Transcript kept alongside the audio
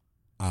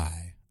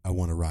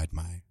want to ride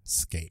my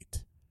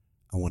skate.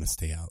 I want to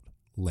stay out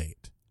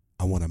late.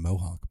 I want a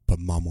Mohawk, but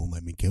Mom won't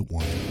let me get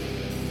one.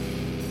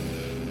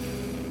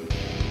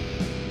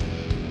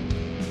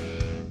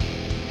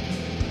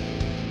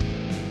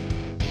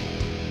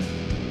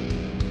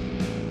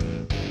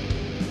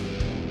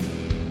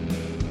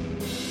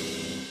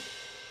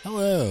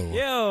 Hello.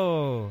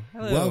 Yo.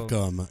 Hello.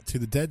 Welcome to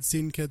the Dead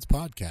Scene Kids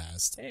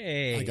podcast.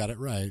 Hey. I got it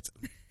right.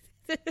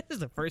 This is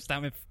the first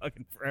time in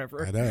fucking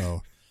forever. I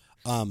know.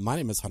 My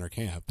name is Hunter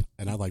Camp,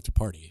 and I like to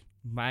party.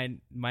 My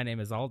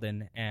name is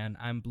Alden, and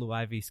I'm Blue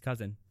Ivy's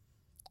cousin.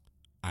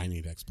 I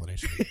need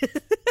explanation.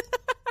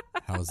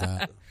 How's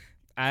that?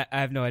 I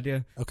have no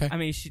idea. Okay. I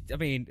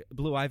mean,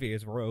 Blue Ivy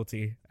is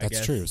royalty. I That's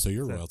guess. true. So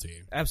you're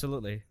royalty.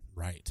 Absolutely.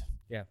 Right.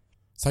 Yeah.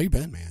 So how you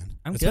been, man?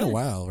 I'm It's good. been a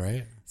while,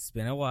 right? It's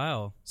been a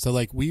while. So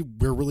like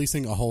we're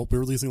releasing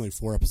like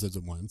 4 episodes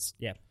at once.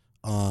 Yeah.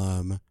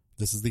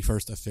 This is the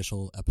first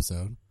official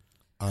episode.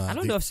 I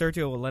don't know if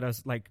Sergio will let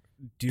us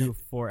do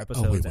 4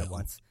 episodes at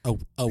once. Oh,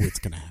 it's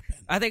gonna happen.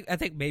 I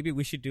think maybe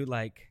we should do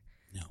like.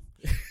 No,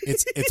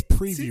 it's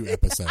preview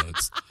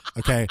episodes.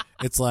 Okay,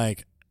 it's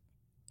like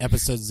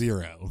episode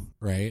 0,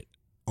 right?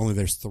 Only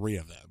there's 3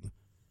 of them.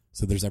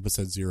 So there's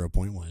episode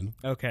 0.1.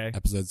 Okay.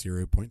 Episode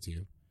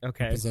 0.2.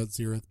 Okay. Episode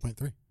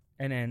 0.3.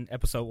 And then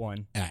episode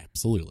 1.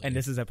 Absolutely. And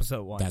this is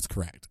episode 1. That's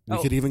correct. We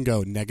could even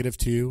go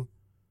 -2.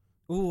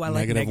 Ooh, I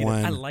like negative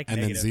 1. I like and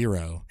negative. then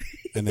 0,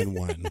 and then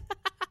 1.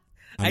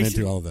 I'm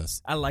into all of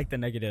this. I like the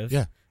negative.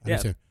 Yeah, I Yeah.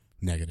 do too.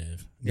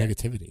 Negative. Yeah.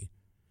 Negativity.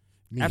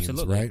 Memes,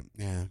 Absolutely. right?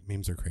 Yeah,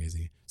 memes are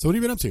crazy. So what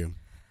have you been up to?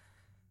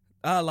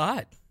 A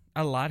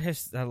lot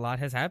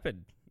has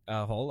happened.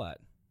 A whole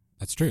lot.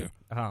 That's true.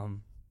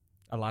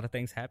 A lot of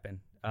things happened.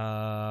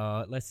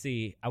 Let's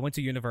see. I went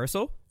to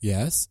Universal.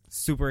 Yes.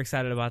 Super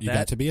excited about You that.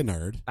 got to be a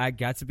nerd. I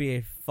got to be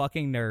a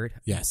fucking nerd.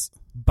 Yes.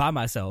 By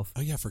myself.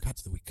 Oh yeah, I forgot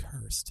that we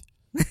cursed.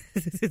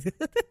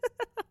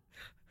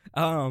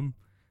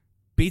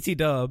 BT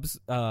Dubs.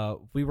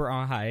 We were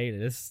on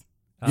hiatus.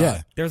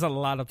 Yeah. There's a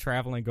lot of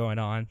traveling going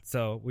on,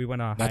 so we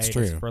went on That's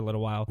hiatus true. for a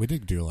little while. We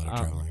did do a lot of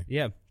traveling.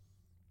 Yeah.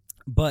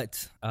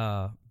 But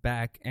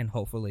back and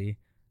hopefully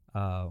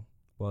well,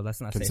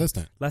 let's not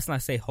Consistent. Let's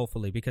not say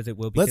hopefully because it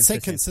will be Let's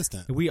consistent. say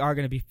consistent. We are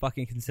going to be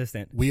fucking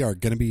consistent. We are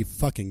going to be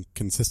fucking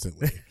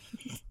consistently.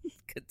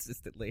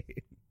 Consistently.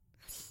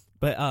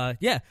 But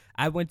yeah,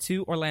 I went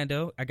to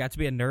Orlando. I got to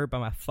be a nerd by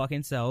my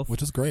fucking self.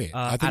 Which is great.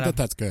 I think out of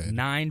that's good.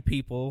 9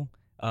 people,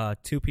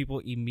 2 people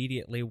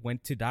immediately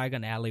went to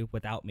Diagon Alley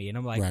without me. And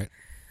I'm like, right.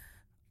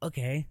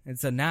 okay. And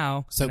so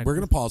now. So we're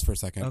going to pause for a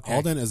second. Okay.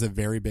 Alden is a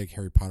very big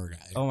Harry Potter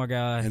guy. Oh my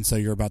God. And so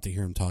you're about to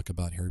hear him talk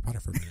about Harry Potter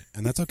for a minute.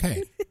 And that's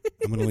okay.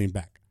 I'm going to lean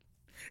back.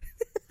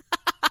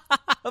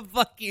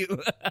 Fuck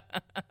you.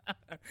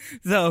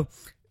 So,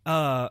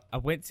 I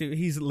went to.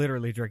 He's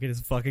literally drinking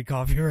his fucking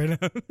coffee right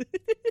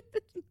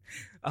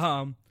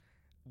now.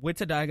 Went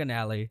to Diagon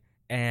Alley,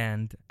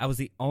 and I was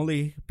the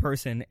only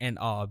person in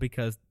awe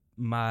because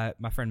my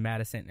friend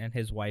Madison and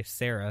his wife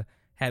Sarah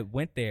had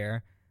went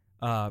there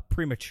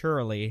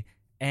prematurely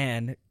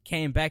and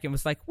came back and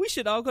was like, "We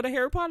should all go to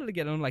Harry Potter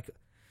together." I'm like,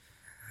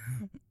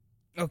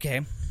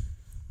 "Okay,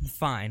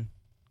 fine."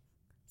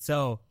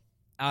 So,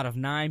 out of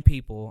 9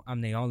 people,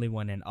 I'm the only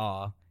one in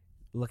awe,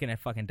 looking at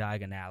fucking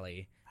Diagon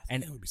Alley.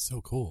 And that would be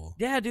so cool.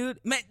 Yeah, dude.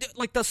 Man,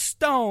 like the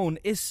stone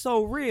is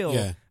so real.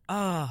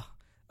 Yeah.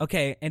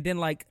 Okay. And then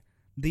like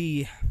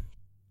the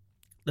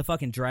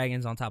fucking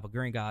dragons on top of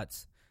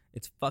Gringotts.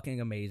 It's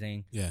fucking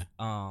amazing. Yeah.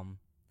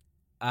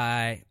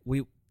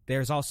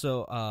 There's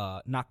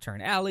also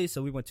Nocturne Alley,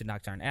 so we went to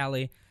Nocturne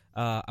Alley.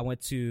 I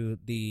went to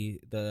the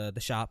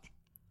shop,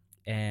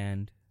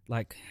 and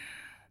like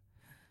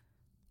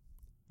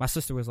my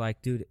sister was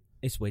like, "Dude,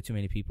 it's way too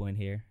many people in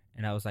here,"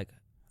 and I was like,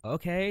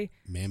 "Okay,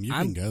 ma'am, you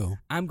can go."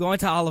 I'm going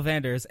to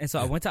Ollivanders, and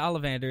so I went to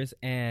Ollivanders,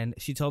 and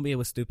she told me it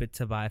was stupid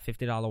to buy a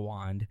 $50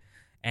 wand,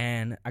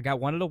 and I got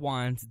one of the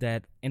wands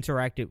that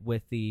interacted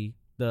with the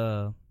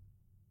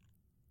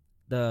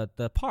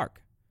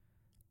park,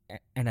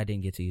 and I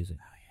didn't get to use it.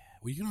 Oh yeah,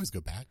 well you can always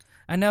go back.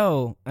 I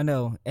know,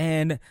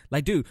 and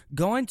like, dude,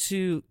 going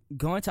to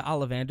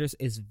Ollivanders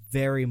is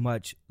very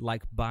much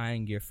like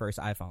buying your first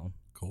iPhone.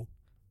 Cool.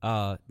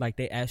 Like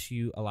they ask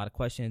you a lot of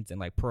questions and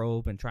like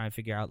probe and try and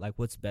figure out like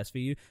what's best for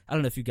you. I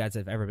don't know if you guys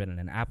have ever been in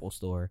an Apple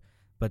store,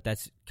 but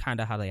that's kind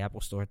of how the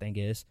Apple store thing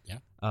is. Yeah.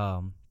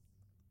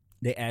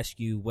 They ask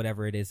you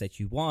whatever it is that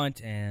you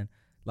want, and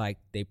like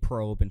they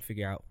probe and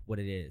figure out what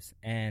it is,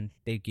 and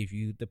they give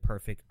you the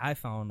perfect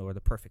iPhone or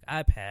the perfect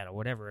iPad or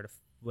whatever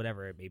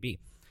it may be.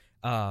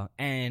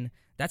 And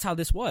that's how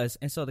this was.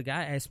 And so the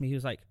guy asked me, he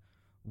was like,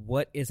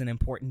 "What is an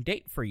important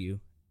date for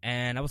you?"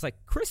 And I was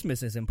like,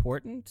 "Christmas is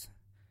important."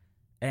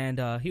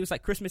 And he was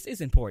like, "Christmas is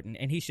important."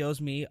 And he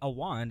shows me a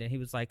wand, and he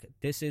was like,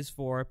 "This is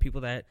for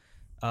people that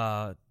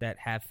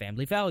have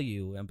family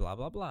value and blah,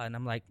 blah, blah." And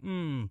I'm like,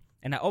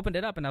 And I opened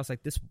it up, and I was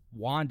like, "This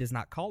wand is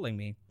not calling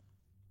me."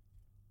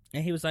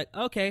 And he was like,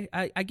 "Okay,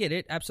 I get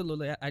it.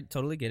 Absolutely. I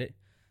totally get it."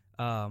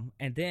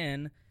 And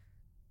then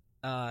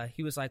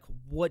he was like,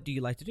 "What do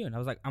you like to do?" And I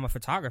was like, "I'm a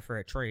photographer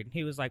at trade." And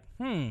he was like,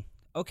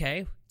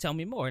 okay, tell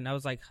me more. And I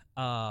was like,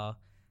 I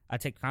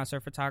take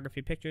concert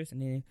photography pictures.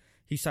 And then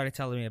he started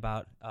telling me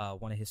about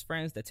one of his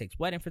friends that takes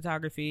wedding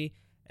photography.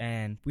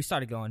 And we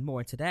started going more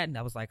into that. And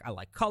I was like, I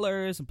like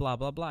colors and blah,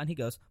 blah, blah. And he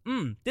goes,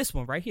 this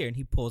one right here. And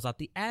he pulls out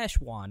the ash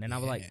wand. And I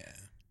was like,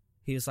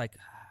 he was like,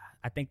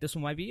 I think this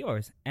one might be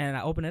yours. And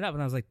I opened it up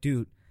and I was like,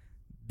 dude,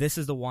 this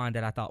is the wand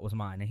that I thought was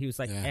mine. And he was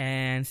like,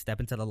 and step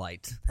into the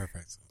light.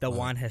 Perfect. The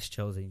wand has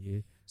chosen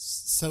you.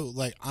 So,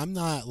 like, I'm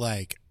not,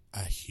 like,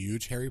 a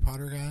huge Harry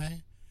Potter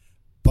guy,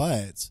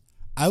 but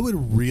I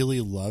would really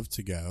love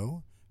to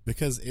go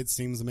because it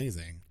seems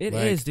amazing. It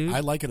is, dude. I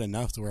like it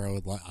enough to where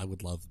I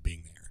would love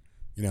being there,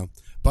 you know?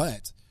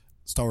 But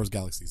Star Wars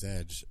Galaxy's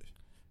Edge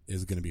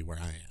is going to be where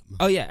I am.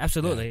 Oh, yeah,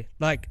 absolutely. Yeah.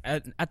 Like,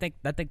 I think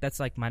that's,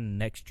 like, my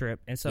next trip.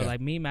 And so,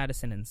 like, me,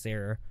 Madison, and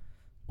Sarah,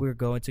 we're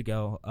going to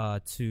go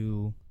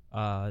to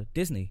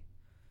Disney.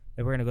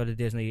 And we're going to go to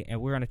Disney,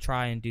 and we're going to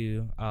try and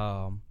do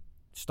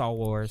Star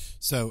Wars.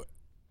 So,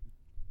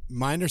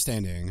 my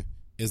understanding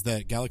is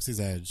that Galaxy's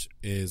Edge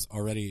is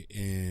already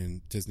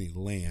in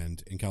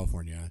Disneyland in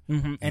California.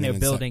 Mm-hmm. And they're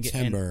building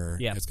September,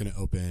 it in it's going to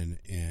open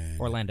in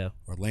Orlando.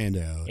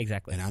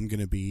 Exactly. And I'm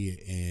going to be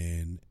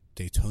in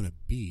Daytona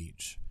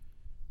Beach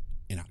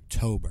in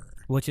October.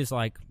 Which is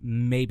like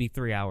maybe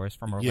 3 hours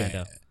from Orlando.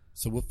 Yeah.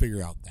 So we'll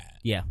figure out that.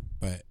 Yeah.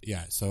 But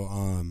yeah, so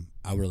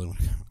I really want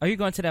to go. Are you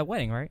going to that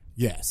wedding, right?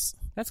 Yes.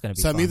 That's going to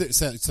be fun.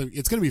 So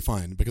it's going to be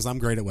fun because I'm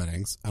great at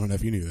weddings. I don't know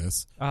if you knew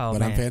this. Oh, but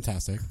man. I'm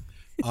fantastic.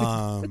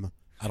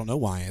 I don't know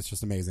why. It's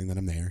just amazing that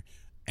I'm there.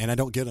 And I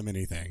don't get them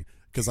anything.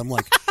 Because I'm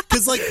like,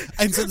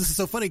 and so this is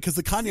so funny because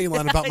the Kanye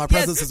line about my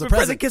presence is a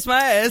present. Kiss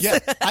my ass. Yeah,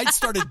 I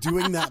started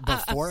doing that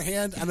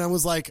beforehand, and I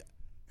was like,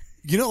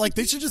 you know, like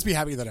they should just be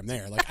happy that I'm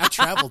there. Like I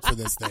traveled for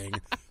this thing,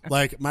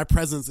 like my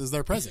presence is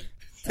their present.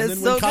 And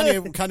then when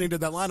Kanye did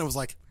that line, I was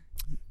like,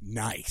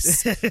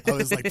 nice. I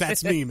was like,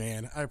 that's me,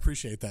 man. I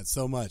appreciate that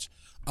so much.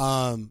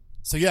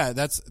 So yeah,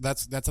 that's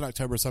in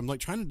October. So I'm like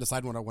trying to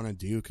decide what I want to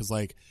do because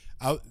like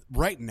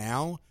right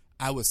now.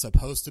 I was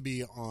supposed to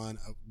be on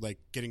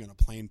getting on a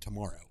plane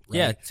tomorrow. Right?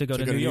 Yeah, to go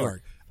to New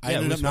York. I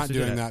ended up not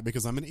doing that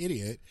because I'm an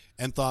idiot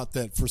and thought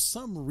that for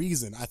some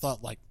reason I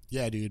thought like,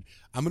 yeah, dude,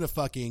 I'm gonna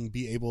fucking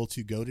be able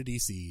to go to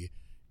DC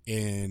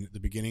in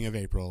the beginning of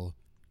April,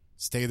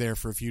 stay there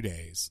for a few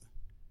days,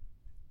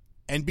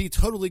 and be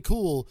totally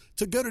cool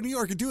to go to New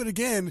York and do it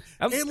again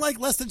in like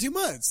less than 2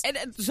 months. And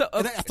I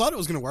thought it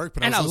was gonna work,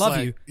 but I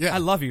love you. Yeah, I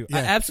love you. Yeah.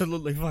 I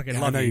absolutely fucking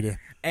love you. I know you do.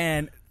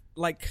 And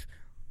like.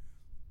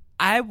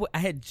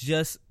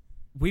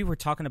 We were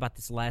talking about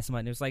this last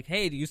month, and it was like,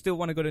 hey, do you still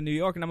want to go to New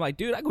York? And I'm like,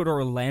 dude, I go to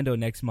Orlando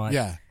next month.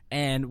 Yeah.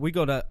 And we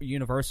go to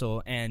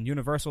Universal, and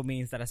Universal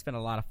means that I spend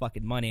a lot of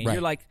fucking money. And right.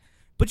 You're like,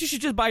 but you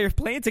should just buy your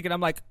plane ticket. I'm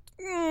like,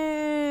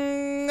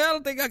 I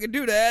don't think I can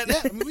do that.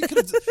 Yeah, I mean, we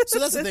could. So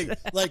that's the thing.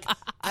 Like,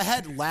 I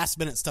had last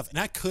minute stuff, and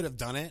I could have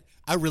done it.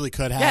 I really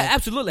could have. Yeah,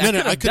 absolutely. I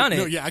could have done it.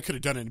 No, yeah, I could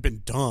have done it and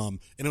been dumb,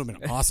 and it would have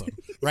been awesome,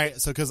 right?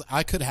 So, because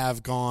I could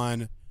have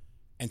gone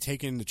and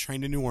taken the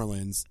train to New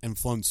Orleans and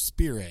flown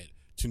Spirit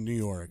to New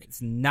York.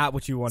 It's not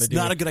what you want to do.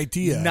 It's not a good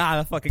idea. Not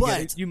a fucking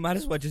good. You might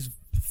as well just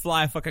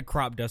fly a fucking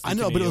crop duster. I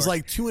know, to but New it was York.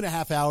 like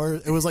 2.5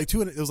 hours. It was like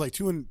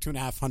 $2.5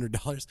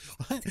 $250.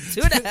 What?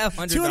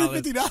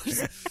 $250.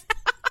 $250.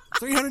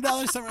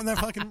 $300 somewhere in that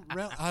fucking.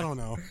 I don't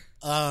know.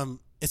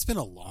 It's been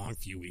a long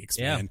few weeks,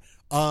 man.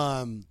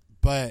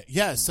 But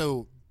yeah,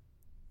 so,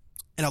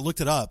 and I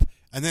looked it up.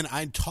 And then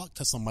I talked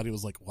to somebody who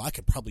was like, well, I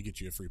could probably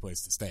get you a free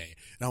place to stay.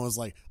 And I was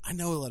like, I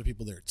know a lot of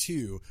people there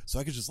too. So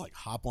I could just like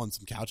hop on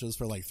some couches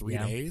for like 3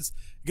 days.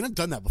 Again, I've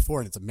done that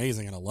before and it's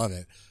amazing and I love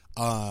it.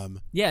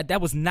 Yeah,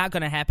 that was not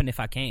going to happen if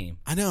I came.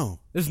 I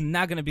know. This was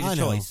not going to be the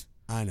choice.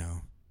 I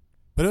know.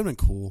 But it would have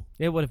been cool.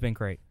 It would have been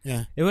great.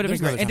 Yeah. It would have been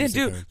great. And then,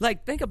 dude,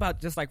 like, think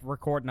about just like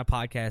recording a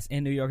podcast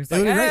in New York. It's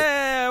like,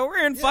 hey,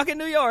 we're in fucking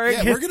New York.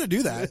 Yeah, we're going to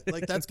do that.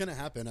 Like, that's going to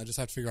happen. I just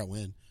have to figure out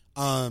when.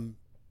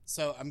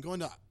 So I'm going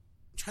to.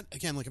 I'm trying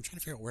to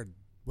figure out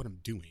what I'm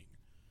doing.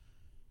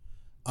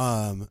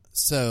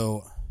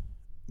 So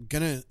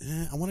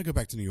I want to go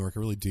back to New York. I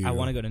really do. I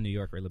want to go to New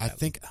York really bad. I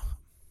think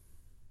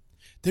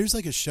there's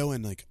like a show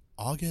in like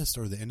August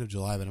or the end of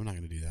July, but I'm not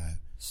going to do that.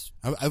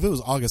 If it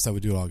was August, I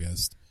would do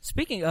August.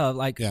 Speaking of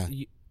like,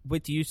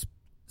 with you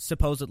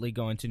supposedly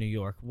going to New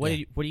York, what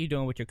are you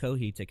doing with your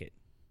Coheed ticket?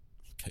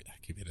 I'm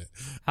keeping it.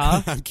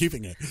 Huh? I'm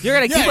keeping it. You're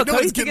gonna keep a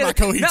Coheed ticket? My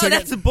Coheed ticket.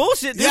 That's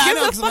bullshit. Dude. Yeah, I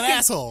know, because I'm an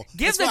asshole.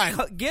 Give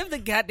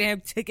the goddamn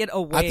ticket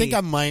away. I think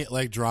I might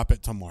like drop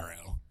it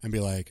tomorrow and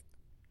be like,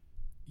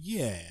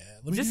 yeah,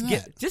 let me do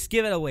that. Just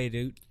give it away,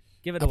 dude.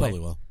 Give it away. I probably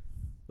will.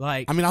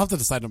 Like, I mean, I'll have to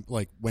decide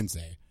like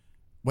Wednesday.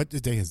 What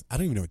the day is? I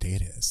don't even know what day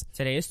it is.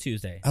 Today is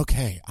Tuesday.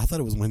 Okay, I thought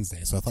it was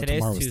Wednesday, so I thought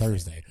tomorrow was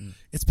Thursday.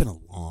 It's been a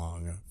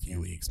long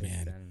few weeks,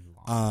 man.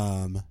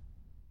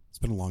 It's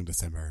been a long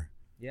December.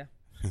 Yeah.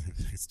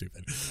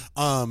 Stupid.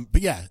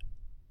 But yeah,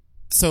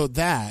 so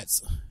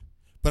that's,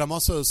 but I'm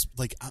also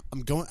like,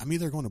 I'm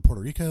either going to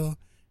Puerto Rico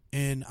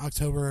in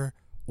October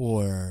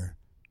or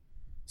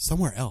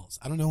somewhere else.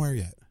 I don't know where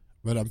yet,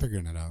 but I'm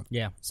figuring it out.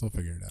 Yeah. So I'll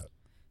figure it out.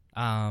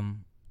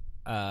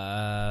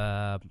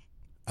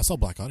 I saw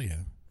Black Audio.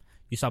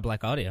 You saw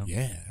Black Audio.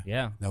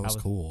 Yeah. That was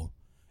cool.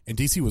 And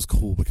DC was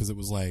cool because it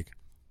was like,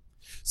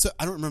 so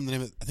I don't remember the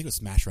name of it. I think it was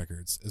Smash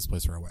Records is the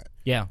place where I went.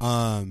 Yeah.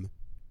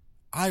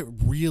 I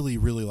really,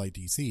 really like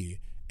DC,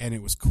 and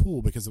it was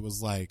cool because it was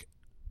like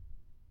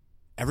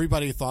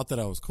everybody thought that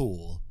I was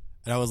cool,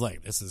 and I was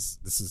like, this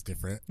is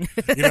different.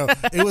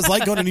 It was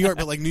like going to New York,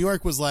 but like New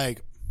York was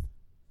like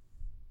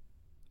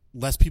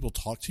less people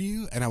talk to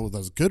you, and I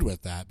was good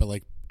with that, but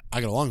like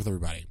I got along with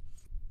everybody.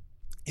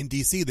 In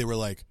DC, they were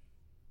like,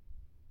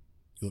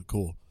 you look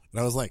cool. And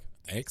I was like,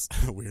 thanks,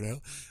 weirdo.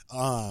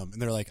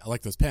 And they're like, I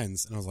like those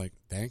pens. And I was like,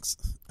 thanks.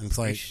 And it's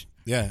like,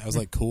 yeah, I was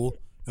like, cool.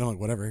 And I'm like,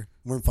 whatever.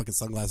 I'm wearing fucking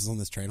sunglasses on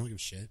this train. I don't give a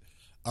shit.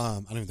 I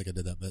don't even think I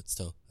did that, but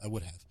still, I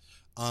would have.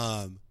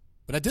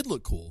 But I did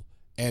look cool,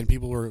 and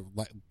people were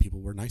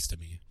nice to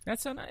me.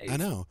 That's so nice. I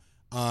know.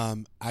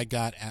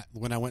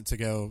 When I went to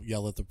go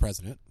yell at the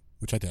president,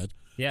 which I did.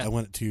 Yeah. I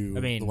went to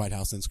the White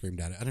House and screamed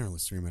at it. I didn't really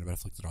scream at it, but I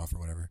flicked it off or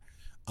whatever.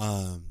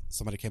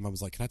 Somebody came up and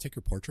was like, can I take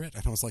your portrait?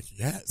 And I was like,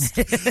 yes.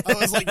 I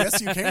was like, yes,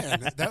 you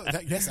can.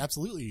 Yes,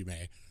 absolutely you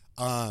may.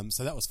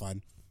 So that was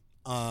fun.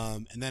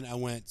 And then I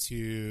went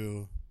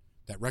to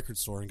that record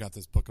store and got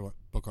this book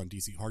on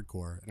DC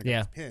hardcore, and I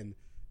got this pin,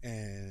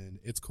 and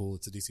it's cool.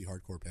 It's a DC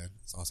hardcore pin.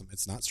 It's awesome.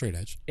 It's not straight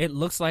edge. It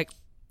looks like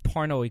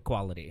porno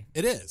equality.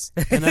 It is,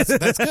 and that's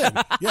good.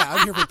 Yeah,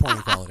 I'm here for porno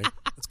equality.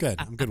 That's good.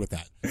 I'm good with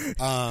that.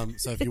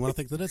 So if you want to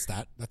think that it's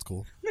that's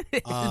cool.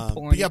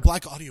 But yeah,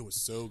 Black Audio was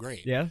so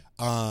great. Yeah.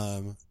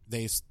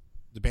 The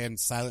band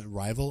Silent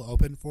Rival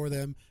opened for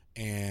them,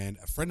 and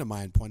a friend of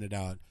mine pointed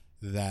out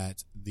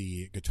that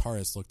the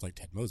guitarist looked like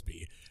Ted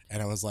Mosby,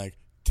 and I was like,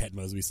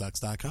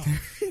 TedMosbySucks.com.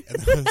 And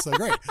that was so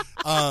great.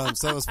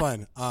 So it was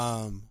fun.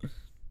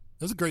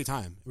 It was a great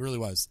time. It really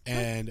was.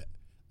 And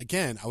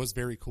again, I was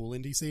very cool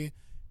in DC,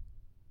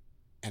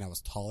 and I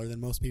was taller than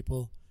most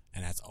people,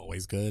 and that's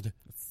always good.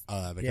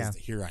 Because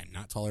here I'm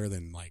not taller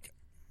than not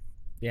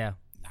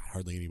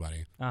hardly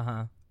anybody.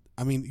 I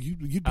mean,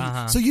 you'd be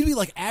so you'd be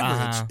like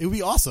average. It would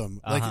be awesome.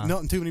 Like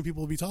not too many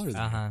people would be taller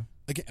than you.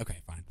 Again,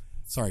 okay, fine.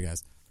 Sorry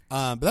guys.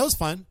 But that was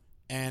fun,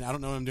 and I don't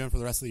know what I'm doing for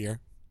the rest of the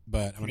year.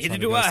 But I'm neither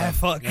do I.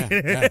 Fuck.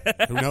 Yeah.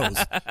 Who knows?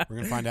 We're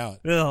gonna find out.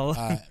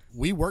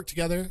 We work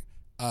together.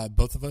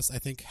 Both of us, I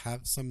think,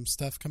 have some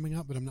stuff coming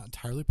up, but I'm not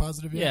entirely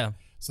positive yet. Yeah.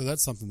 So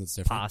that's something that's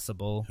different.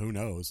 Possible. Who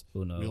knows?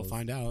 We'll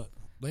find out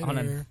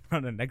later.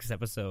 On the next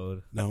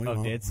episode. No, we won't.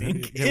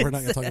 We're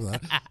not gonna talk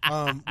about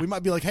that. We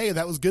might be like, hey,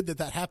 that was good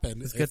that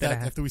happened.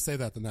 After we say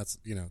that, then that's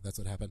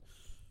what happened.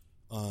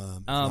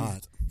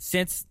 Not.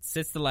 Since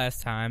the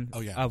last time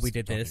we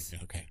did this.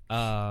 Okay.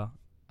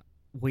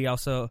 We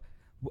also.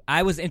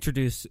 I was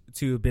introduced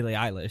to Billie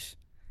Eilish.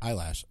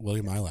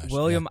 William Eyelash.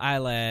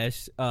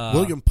 Eyelash.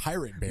 William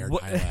Pirate Baird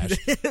Eyelash,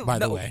 by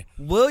the way.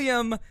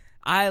 William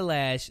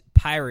Eyelash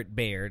Pirate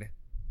Baird.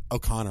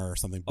 O'Connor or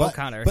something. But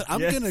I'm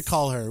going to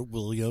call her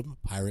William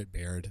Pirate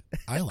Baird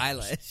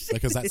Eyelash.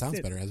 Because that sounds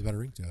better. It has a better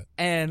ring to it.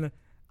 And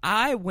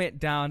I went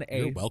down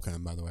You're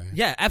welcome, by the way.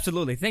 Yeah,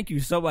 absolutely. Thank you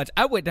so much.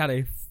 I went down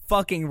a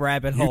fucking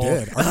rabbit hole.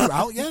 You did. Are you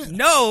out yet?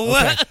 No.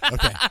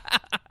 Okay.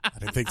 I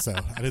didn't think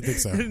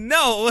so.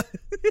 No.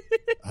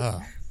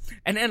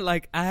 And then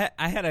I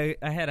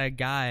had a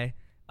guy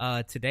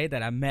today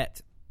that I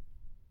met,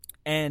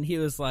 and he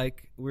was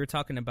like, we were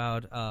talking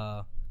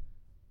about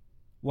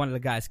one of the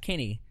guys,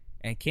 Kenny,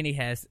 and Kenny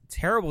has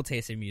terrible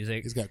taste in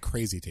music. He's got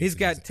crazy taste.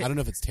 I don't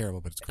know if it's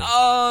terrible, but it's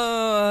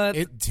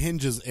crazy.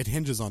 It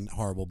hinges on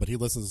horrible, but he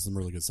listens to some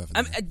really good stuff.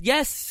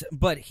 Yes,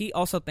 but he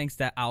also thinks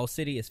that Owl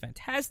City is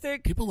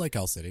fantastic. People like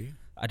Owl City.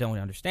 I don't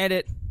understand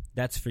it.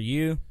 That's for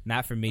you,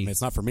 not for me. I mean,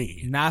 it's not for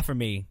me. Not for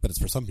me. But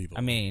it's for some people.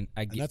 I mean,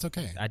 and that's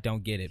okay. I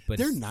don't get it, but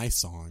they're nice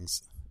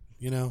songs.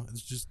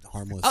 It's just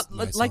harmless.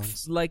 Nice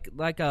songs. Like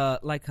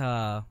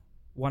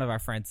one of our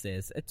friends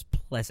says, it's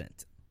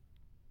pleasant.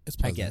 It's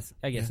pleasant.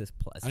 I guess it's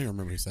pleasant. I don't even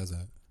remember who says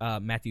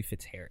that. Matthew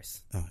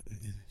Fitzharris. Oh,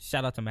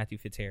 shout out to Matthew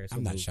Fitzharris.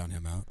 I'm not shouting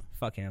him out.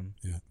 Fuck him.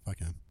 Yeah, fuck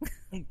him.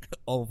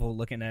 Oval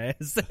looking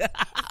ass.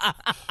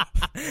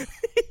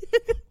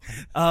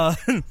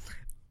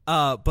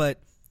 But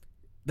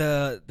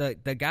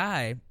the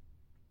guy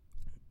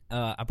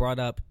I brought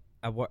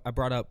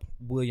up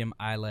William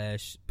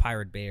Eyelash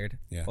Pirate Baird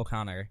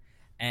O'Connor,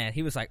 and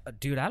he was like,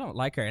 dude, I don't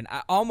like her. And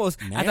I almost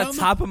at the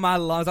top of my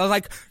lungs I was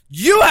like,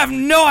 you have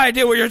no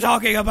idea what you're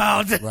talking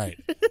about. Right.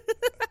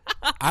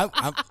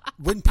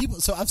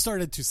 I've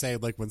started to say,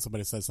 like, when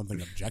somebody says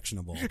something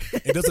objectionable,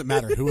 it doesn't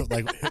matter who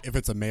if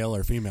it's a male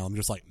or female, I'm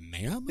just like,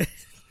 ma'am?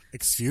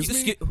 Excuse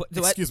me?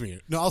 Excuse me.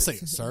 No, I'll say,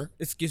 sir.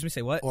 Excuse me,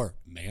 say what? Or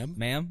ma'am.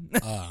 Ma'am.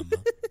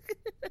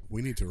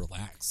 We need to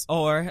relax.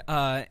 Or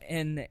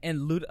in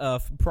lieu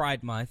of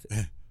Pride Month,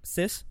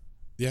 sis.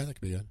 Yeah, that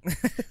could be good.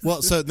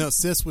 Well,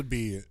 sis would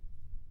be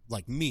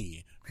like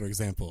me, for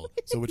example,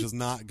 which is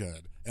not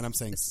good. And I'm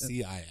saying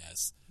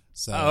CIS.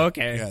 So,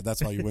 okay. Yeah,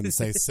 that's why you wouldn't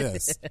say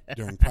sis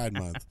during Pride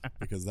Month,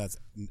 because that's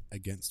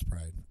against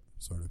Pride,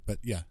 sort of. But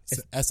yeah,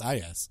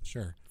 SIS,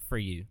 sure. For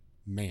you.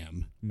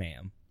 Ma'am.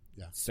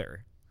 Yeah.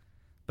 Sir.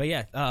 But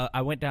yeah,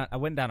 I went down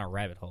a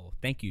rabbit hole.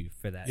 Thank you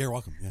for that. You're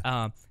welcome.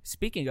 Yeah.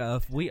 Speaking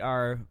of, we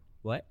are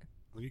what?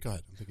 Well, you go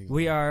ahead. I'm thinking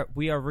we are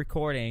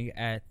recording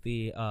at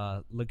the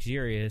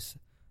luxurious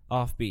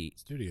Offbeat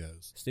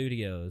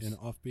Studios in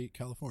Offbeat,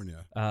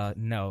 California.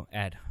 No,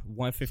 at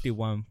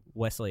 151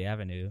 Wesley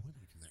Avenue. Why do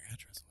we give their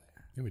address away?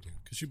 Yeah, we do.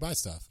 Because you buy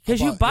stuff.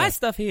 Because you buy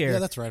stuff here. Yeah,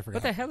 that's right. I forgot.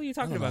 What the hell are you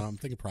talking about? I'm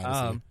thinking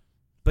privacy.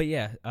 But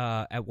yeah,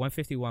 at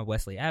 151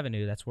 Wesley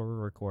Avenue, that's where we're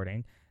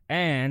recording,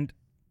 and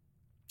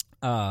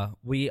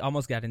we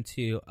almost got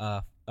into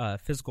a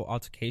physical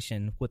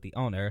altercation with the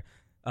owner.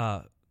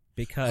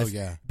 Because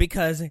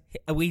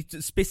we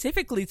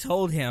specifically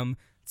told him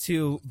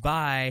to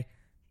buy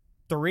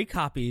 3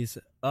 copies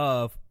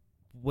of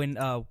when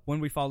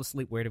we fall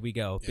asleep, where do we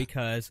go? Yeah.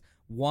 Because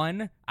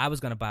 1, I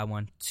was gonna buy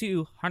one.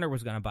 2, Hunter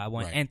was gonna buy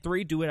one, and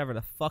 3, do whatever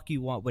the fuck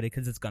you want with it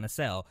because it's gonna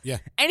sell. Yeah,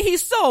 and he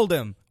sold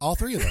them, all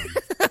 3 of them.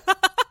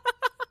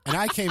 And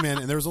I came in,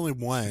 and there was only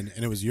one,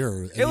 and it was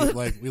yours. And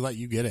we let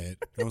you get it.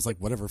 And I was like,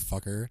 whatever,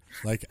 fucker.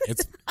 Like,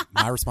 it's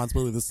my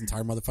responsibility. This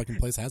entire motherfucking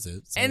place has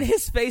it. So and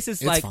his face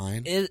is like,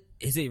 fine. Is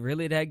it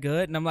really that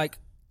good? And I'm like,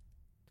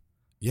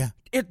 yeah.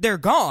 They're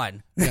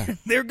gone. Yeah.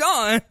 They're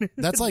gone.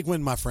 That's like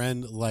when my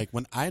friend,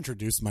 when I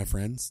introduced my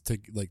friends to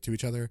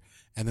each other,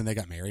 and then they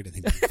got married, and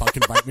they didn't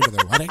fucking invite me to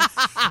their wedding.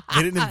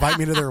 They didn't invite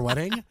me to their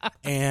wedding,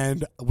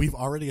 and we've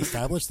already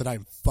established that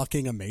I'm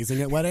fucking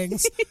amazing at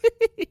weddings.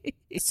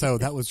 So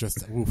that was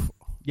just oof.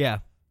 Yeah.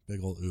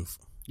 Big old oof.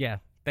 Yeah.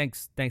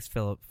 Thanks,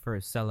 Philip, for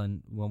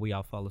selling when we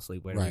all fall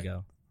asleep. Where do we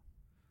go?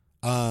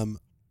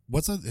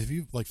 Have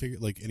you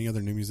figured any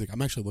other new music?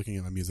 I'm actually looking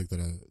at my music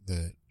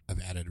that I've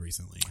added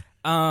recently.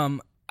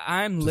 I'm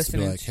just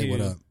listening to hey,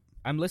 what up?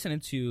 I'm listening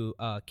to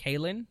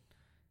Kalen.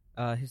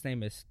 His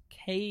name is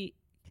Kayan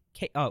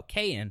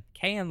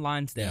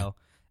Linesdale.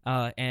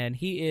 Yeah. And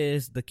he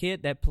is the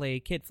kid that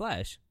played Kid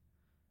Flash.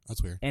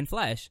 That's weird. And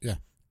Flash. Yeah.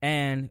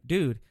 And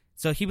dude,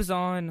 so he was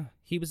on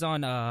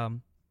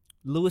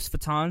Louis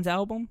Vuitton's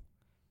album,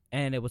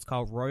 and it was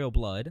called Royal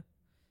Blood.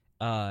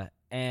 And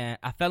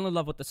I fell in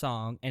love with the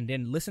song, and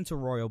then listened to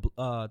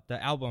the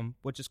album,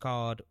 which is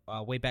called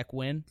Way Back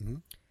When. Mm-hmm.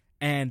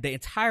 And the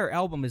entire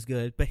album is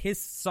good, but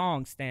his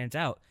song stands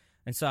out.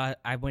 And so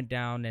I went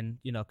down and,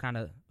 kind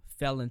of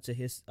fell into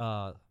his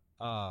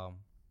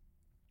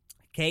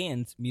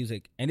Kayan's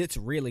music, and it's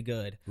really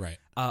good. Right.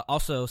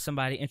 Also,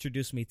 somebody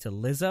introduced me to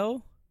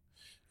Lizzo.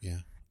 Yeah,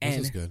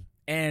 Lizzo's good.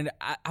 And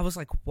I was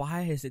like,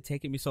 why is it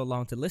taking me so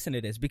long to listen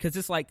to this? Because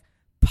it's like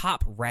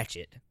pop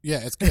ratchet.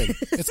 Yeah, it's good.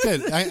 It's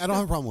good. I don't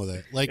have a problem with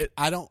it.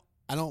 I'm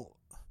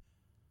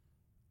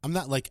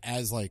not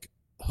as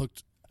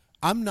hooked.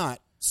 I'm not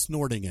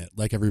snorting it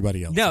like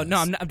everybody else. No,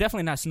 I'm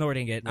definitely not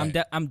snorting it. Right.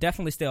 I'm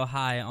definitely still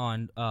high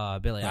on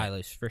Billie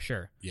Eilish for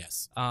sure.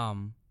 Yes.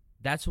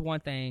 That's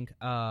one thing.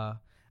 I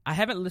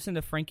haven't listened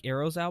to Frank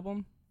Iroh's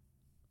album.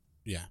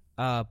 Yeah.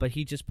 But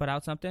he just put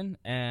out something,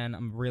 and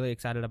I'm really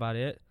excited about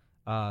it.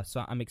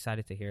 So I'm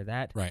excited to hear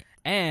that. Right.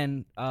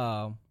 And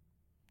I'll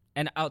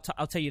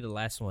tell you the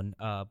last one.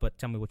 But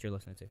tell me what you're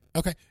listening to.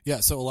 Okay.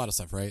 Yeah. So a lot of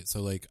stuff, right?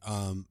 So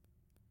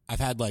I've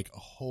had a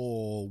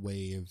whole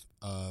wave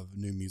of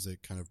new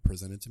music kind of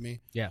presented to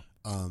me. Yeah.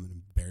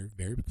 I'm a very,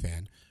 very big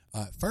fan.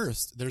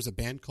 First, there's a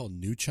band called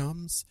New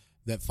Chums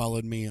that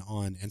followed me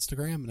on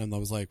Instagram, and I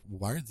was like,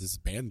 why did this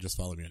band just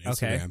follow me on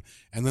Instagram? Okay.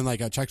 And then I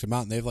checked them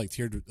out, and they've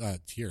toured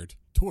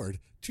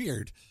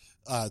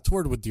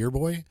with Dear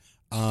Boy,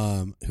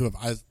 who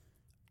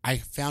I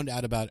found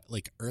out about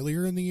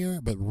earlier in the year,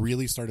 but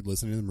really started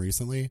listening to them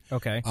recently.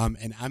 Okay.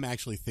 And I'm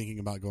actually thinking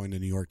about going to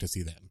New York to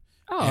see them.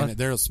 Oh. And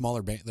they're a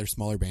smaller band. They're a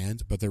smaller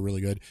band, but they're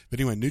really good. But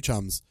anyway, New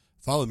Chums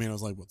followed me, and I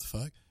was like, what the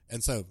fuck?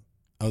 And so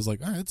I was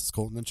like, all right, that's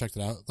cool. And then checked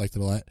it out, liked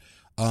it a lot.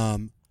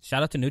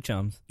 Shout out to New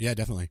Chums. Yeah,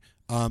 definitely.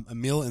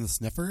 Emil and the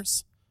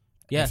Sniffers.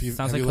 Yeah,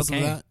 sounds like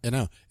cocaine. To that?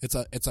 No,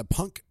 it's a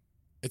punk.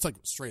 It's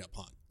straight up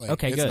punk.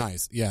 Okay, it's good.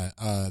 Nice. Yeah,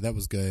 that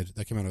was good.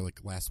 That came out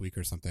last week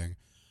or something.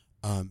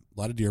 A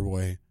lot of Dear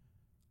Boy.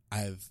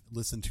 I've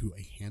listened to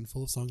a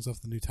handful of songs off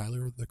the new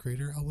Tyler, the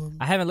Creator album.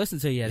 I haven't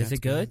listened to it yet. Yeah, is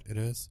it good? It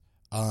is.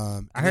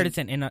 I heard it's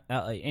an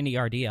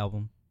NERD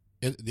album.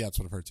 Yeah, that's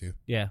what I've heard too.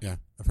 Yeah. Yeah.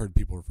 I've heard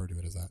people refer to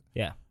it as that.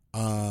 Yeah.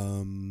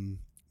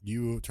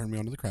 You turned me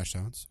on to the Crash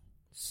Towns.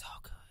 So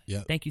good.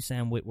 Yeah. Thank you,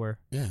 Sam Witwer.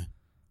 Yeah.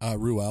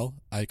 Ruel,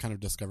 I kind of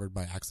discovered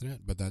by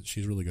accident, but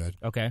she's really good.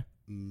 Okay.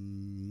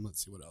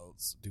 Let's see what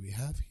else do we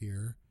have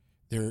here.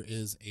 There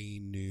is a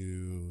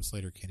new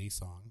Slater Kinney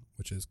song,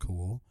 which is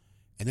cool.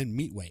 And then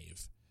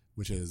Meatwave,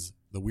 which is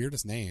the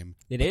weirdest name.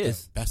 It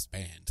is. The best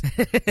band.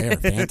 They are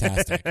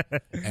fantastic.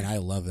 And I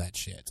love that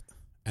shit.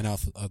 And a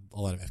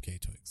lot of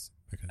FKA Twigs.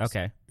 Because,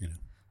 okay.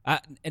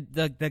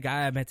 The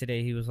guy I met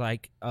today, he was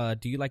like,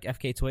 do you like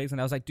FK Twigs?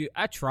 And I was like, dude,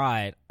 I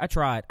tried.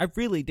 I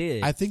really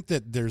did. I think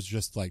that there's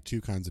just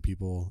two kinds of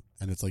people,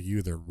 and it's you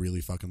either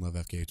really fucking love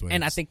FK Twigs.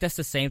 And I think that's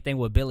the same thing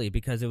with Billy,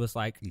 because it was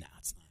like, no,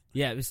 it's not.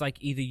 Yeah, it's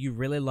either you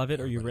really love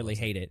it or you really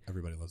hate it.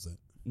 Everybody loves it.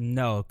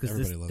 No,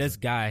 because this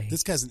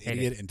guy's an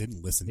idiot and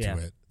didn't listen to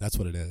it. That's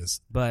what it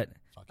is. But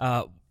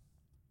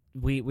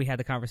we had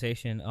the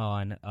conversation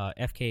on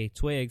FK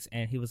Twigs,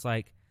 and he was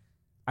like,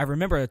 I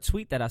remember a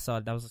tweet that I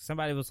saw that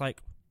somebody was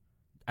like,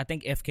 I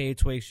think FK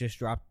Twigs just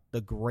dropped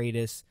the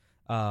greatest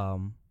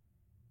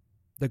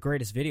the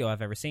greatest video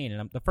I've ever seen.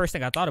 And the first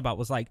thing I thought about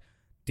was like,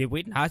 did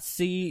we not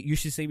see "You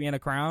Should See Me in a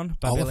Crown"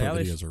 by All Billie of her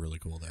Eilish? videos are really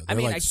cool though.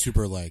 They're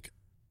super like.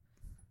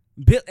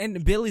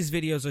 And Billy's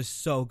videos are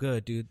so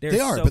good, dude. They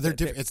are, so but they're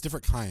different. It's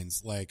different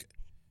kinds. Like,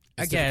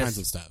 it's different kinds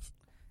of stuff.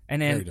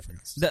 And then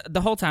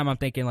the whole time I'm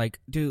thinking, like,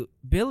 dude,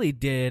 Billy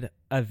did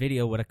a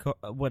video with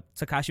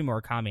Takashi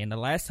Murakami, and the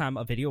last time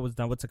a video was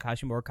done with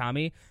Takashi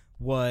Murakami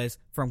was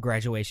from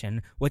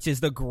Graduation, which is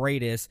the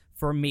greatest,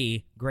 for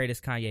me,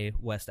 greatest Kanye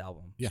West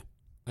album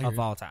of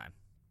all time.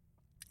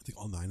 I think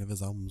all 9 of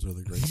his albums are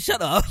the greatest.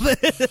 Shut up.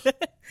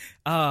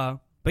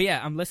 But yeah,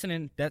 I'm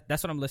listening.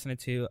 That's what I'm listening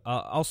to.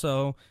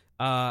 Also,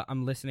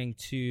 I'm listening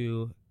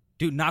to,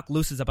 dude, Knock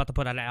Loose is about to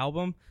put out an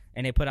album,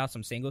 and they put out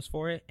some singles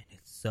for it, and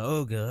it's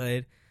so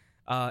good.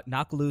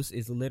 Knock Loose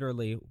is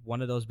literally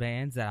one of those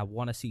bands that I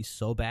want to see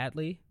so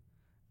badly,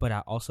 but I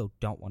also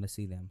don't want to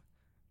see them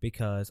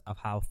because of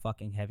how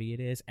fucking heavy it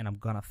is, and I'm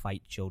gonna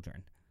fight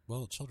children.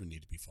 Well, children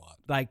need to be fought.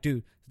 Like,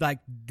 dude, like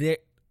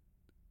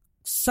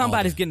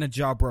somebody's getting a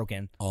jaw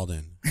broken.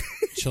 Alden,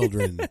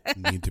 children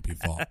need to be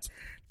fought.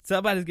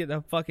 Somebody's getting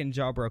a fucking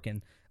jaw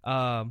broken.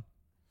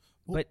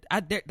 But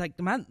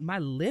my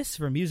list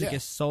for music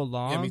is so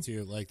long. Yeah, me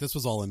too. Like, this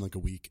was all in like a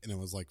week, and it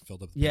was like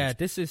filled up. Yeah,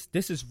 this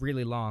is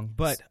really long.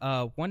 But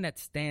one that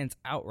stands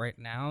out right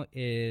now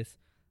is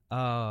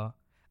I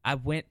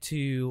went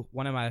to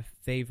one of my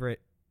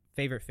favorite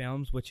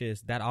films, which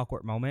is That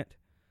Awkward Moment,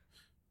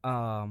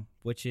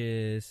 which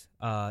is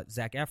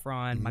Zac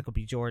Efron, Michael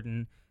B.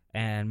 Jordan,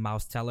 and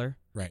Miles Teller.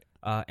 Right.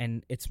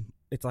 And it's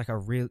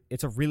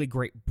a really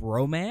great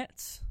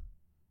bromance.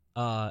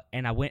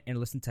 And I went and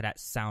listened to that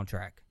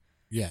soundtrack.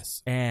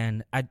 Yes.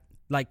 And I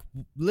like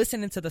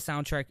listening to the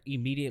soundtrack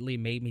immediately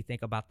made me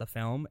think about the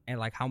film and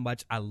like how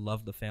much I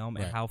love the film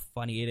and how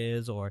funny it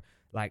is, or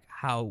like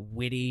how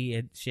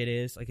witty shit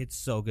is. Like, it's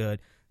so good.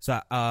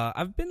 So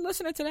I've been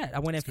listening to that. I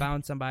went and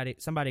found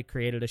somebody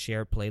created a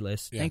shared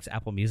playlist. Yeah. Thanks,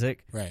 Apple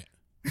Music. Right.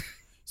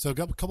 So a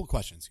couple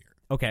questions here.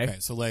 Okay.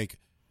 So like,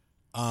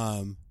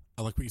 I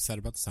like what you said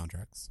about the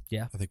soundtracks.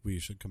 Yeah. I think we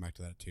should come back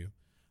to that too.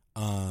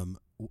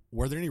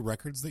 Were there any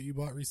records that you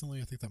bought recently?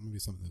 I think that might be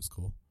something that was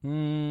cool.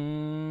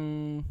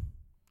 The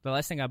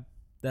last thing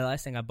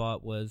I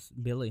bought was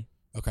Billy.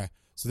 Okay,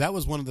 so that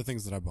was one of the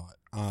things that I bought.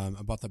 I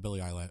bought the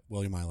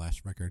William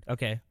Eyelash record.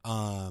 Okay.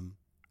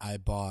 I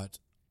bought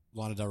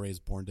Lana Del Rey's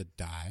 "Born to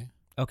Die."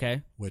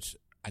 Okay. Which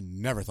I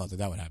never thought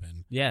that would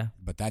happen. Yeah.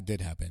 But that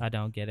did happen. I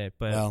don't get it,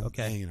 but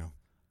okay. You know.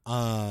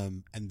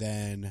 And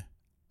then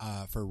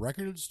for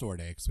Record Store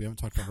Day, because we haven't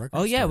talked about Record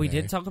Store Day. Oh, yeah, we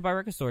did talk about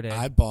Record Store Day.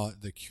 I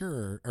bought The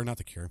Cure, or not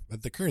The Cure,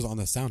 but The Cure is on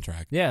the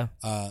soundtrack. Yeah.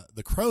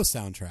 The Crow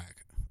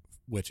soundtrack,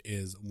 which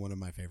is one of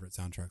my favorite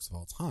soundtracks of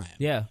all time.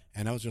 Yeah.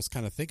 And I was just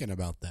kind of thinking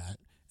about that,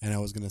 and I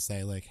was going to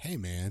say, like, hey,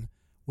 man,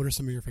 what are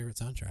some of your favorite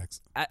soundtracks?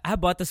 I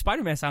bought the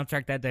Spider-Man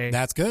soundtrack that day.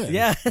 That's good.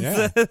 Yeah.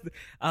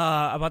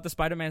 I bought the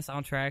Spider-Man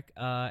soundtrack,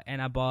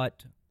 and I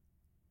bought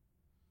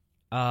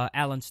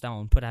Alan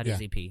Stone put out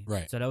his EP.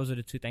 Right. So those are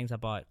the two things I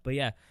bought. But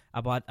yeah,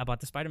 I bought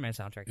the Spider-Man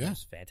soundtrack. Yeah. It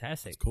was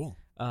fantastic. That's cool.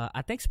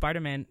 I think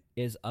Spider-Man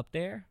is up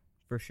there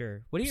for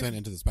sure. What do you saying?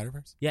 Into the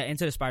Spider-Verse? Yeah,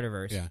 Into the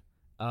Spider-Verse. Yeah.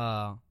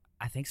 I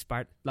think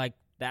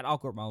That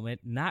Awkward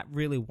Moment, not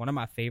really one of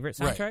my favorite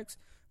soundtracks,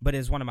 but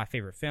is one of my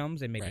favorite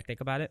films. It made me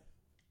think about it.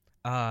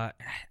 I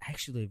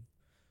actually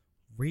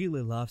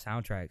really love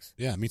soundtracks.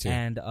 Yeah, me too.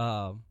 And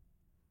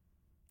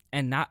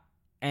not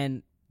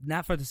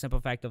for the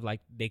simple fact of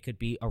like they could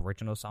be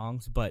original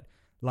songs, but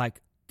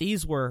like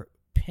these were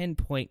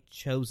pinpoint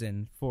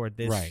chosen for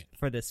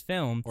this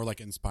film, or like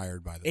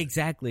inspired by them.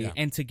 Exactly. Yeah.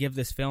 And to give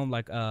this film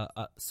like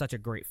such a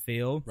great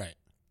feel. Right.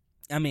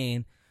 I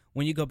mean,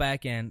 when you go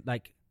back and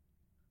like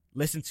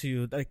listen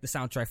to like the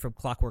soundtrack from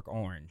Clockwork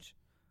Orange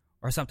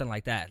or something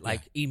like that,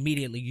 like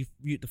immediately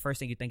you the first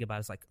thing you think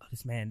about is like, oh,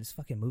 this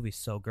fucking movie is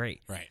so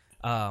great. Right.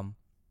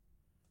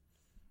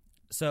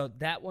 So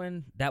that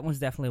one's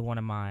definitely one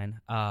of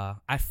mine.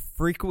 I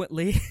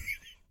frequently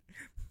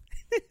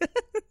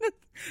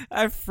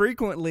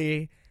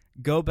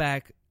go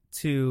back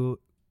to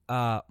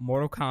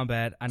Mortal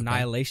Kombat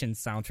Annihilation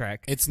soundtrack.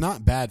 It's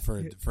not bad for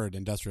an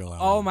industrial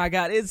album. Oh my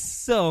god, it's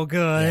so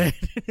good.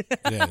 Yeah,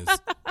 it is.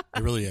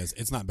 It really is.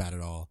 It's not bad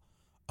at all.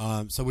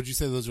 So would you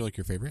say those are like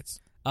your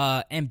favorites?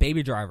 And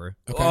Baby Driver.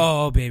 Okay.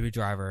 Oh, Baby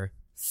Driver.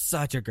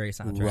 Such a great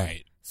soundtrack.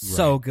 Right.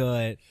 So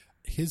good.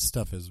 His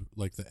stuff is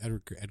like the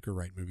Edgar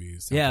Wright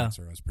movies. Soundtracks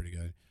are always pretty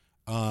good.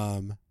 I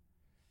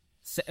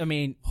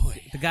mean,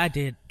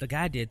 the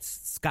guy did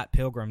Scott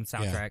Pilgrim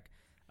soundtrack.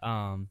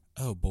 Yeah.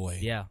 Oh boy.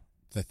 Yeah.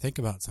 To think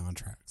about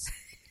soundtracks.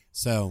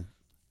 So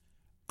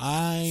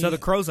the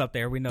Crow's up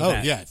there. We know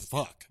that. Oh yeah,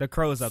 fuck. The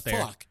Crow's up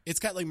there. Fuck. It's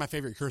got like my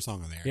favorite Cure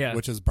song on there. Yeah.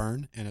 Which is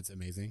Burn, and it's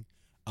amazing.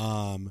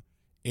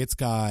 It's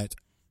got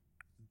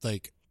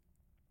like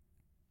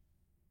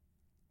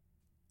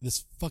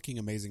this fucking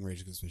amazing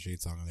Rage Against the Machine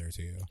song on there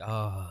too.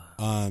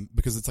 Oh.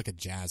 Because it's like a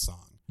jazz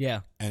song. Yeah.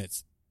 And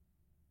it's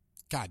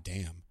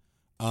goddamn.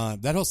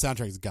 That whole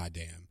soundtrack is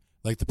goddamn.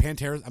 Like the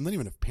Pantera, I'm not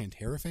even a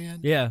Pantera fan.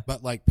 Yeah.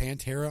 But like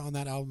Pantera on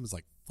that album is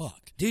like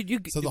fuck,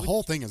 dude. So the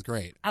whole thing is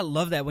great. I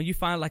love that when you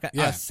find like a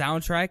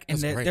soundtrack and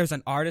there's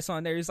an artist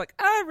on there. He's like,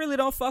 I really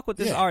don't fuck with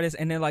this artist,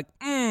 and they're like,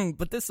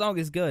 but this song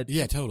is good.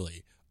 Yeah,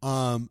 totally.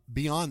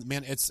 Beyond,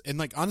 man, and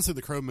like honestly,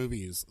 the Crow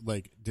movies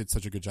like did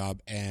such a good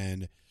job.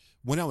 And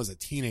when I was a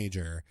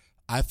teenager,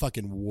 I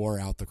fucking wore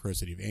out the Crow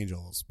City of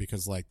Angels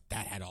because like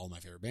that had all my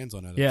favorite bands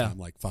on it at the time,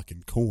 like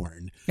fucking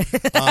Korn.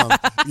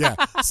 Yeah.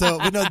 So,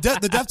 but no,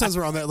 the Deftones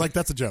were on there. Like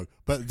that's a joke,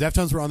 but the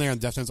Deftones were on there,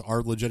 and Deftones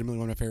are legitimately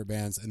one of my favorite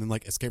bands. And then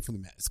like Escape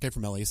from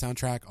LA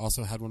soundtrack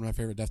also had one of my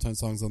favorite Deftones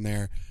songs on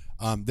there.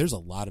 There's a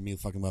lot of me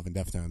fucking loving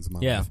Deftones in my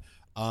life.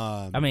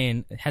 I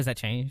mean, has that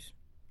changed?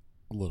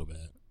 A little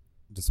bit,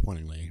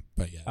 disappointingly,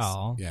 but yes.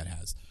 Oh, yeah, it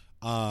has.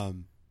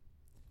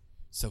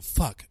 So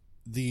fuck.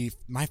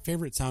 My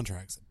favorite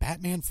soundtracks,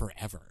 Batman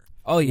Forever.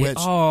 Oh yeah, which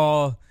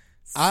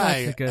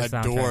I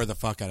adore the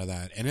fuck out of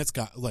that, and it's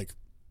got like,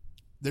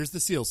 there's the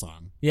Seal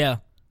song. Yeah,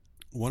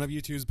 one of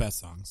U2's best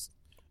songs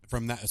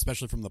from that,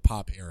 especially from the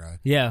pop era.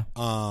 Yeah.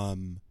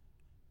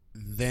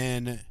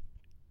 Then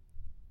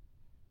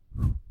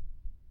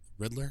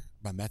Riddler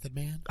by Method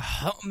Man.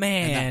 Oh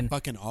man, and that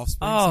fucking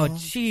Offspring. Oh song.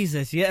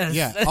 Jesus, yes.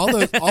 Yeah, all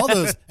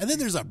those, and then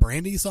there's a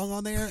Brandy song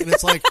on there, and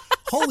it's like,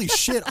 holy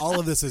shit, all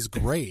of this is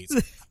great.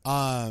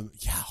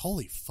 Yeah,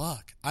 holy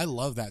fuck, I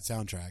love that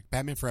soundtrack.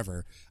 Batman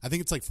Forever. I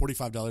think it's like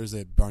 $45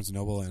 at Barnes and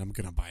Noble, and I'm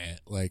gonna buy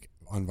it like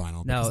on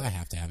vinyl because I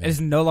have to have it.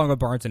 It's no longer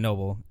Barnes and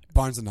Noble.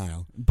 Barnes and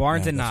Nile.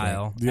 Barnes and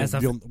Nile. Right.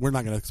 We're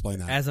not gonna explain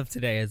that. As of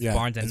today, it's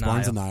Barnes and Nile.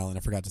 Barnes and Nile, and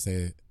I forgot to say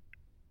it.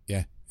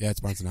 Yeah, it's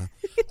Barnes and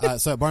Nile.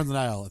 So at Barnes and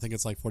Nile, I think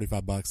it's like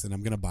 $45, and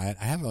I'm gonna buy it.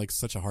 I have like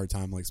such a hard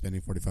time like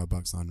spending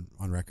 $45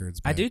 on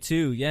records. I do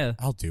too. Yeah,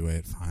 I'll do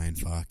it. Fine.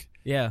 Fuck.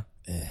 Yeah.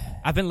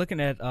 I've been looking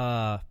at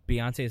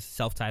Beyonce's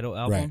self-titled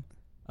album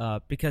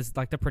because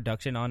like the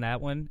production on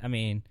that one. I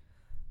mean,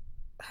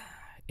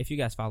 if you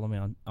guys follow me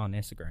on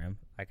Instagram,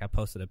 like I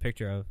posted a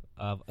picture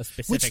of a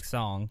specific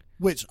song.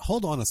 Which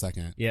hold on a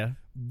second. Yeah.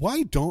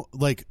 Why don't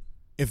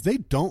if they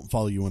don't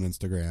follow you on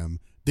Instagram,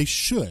 they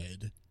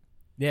should.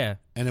 Yeah.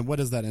 And then what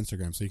is that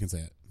Instagram? So you can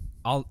say it.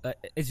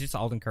 It's just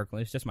Alden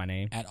Kirkland. It's just my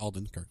name. At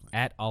Alden Kirkland.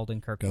 At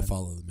Alden Kirkland. Go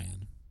follow the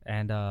man.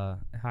 And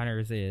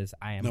Hunter's is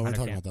I am. No, Hunter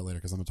we're talking Camp. about that later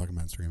because I'm not talking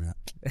about Instagram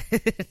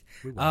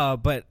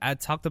yet. But I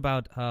talked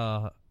about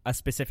a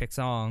specific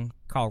song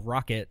called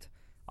 "Rocket"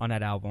 on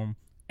that album,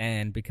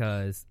 and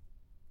because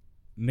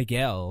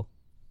Miguel,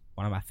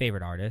 one of my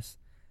favorite artists,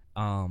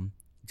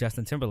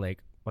 Justin Timberlake,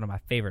 one of my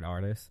favorite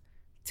artists,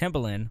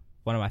 Timbaland,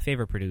 one of my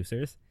favorite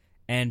producers,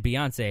 and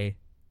Beyonce,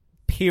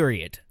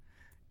 period,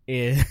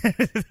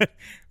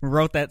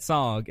 wrote that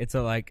song. It's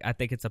I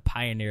think it's a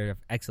pioneer of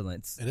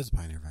excellence. It is a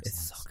pioneer of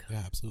excellence. It's so good.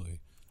 Yeah, absolutely.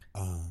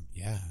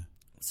 Yeah.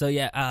 So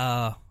yeah,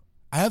 I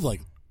have like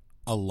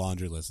a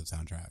laundry list of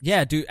soundtracks.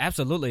 Yeah, dude,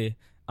 absolutely.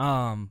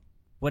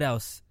 What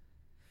else?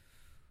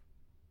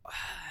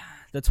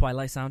 The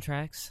Twilight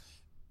soundtracks.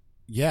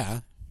 Yeah.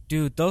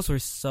 Dude, those were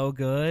so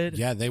good.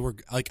 Yeah, they were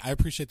I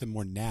appreciate them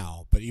more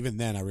now, but even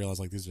then I realized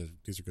these are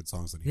good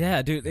songs.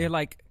 Yeah, dude, they're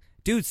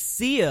dude,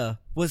 Sia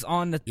was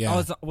on the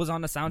was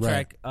on the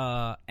soundtrack,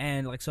 right.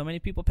 And like so many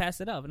people passed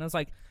it up, and I was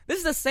like, this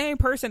is the same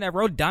person that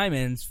wrote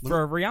Diamonds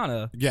for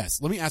Rihanna. Yes,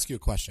 let me ask you a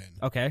question.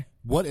 Okay,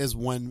 what is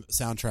one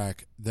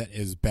soundtrack that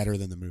is better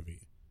than the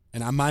movie?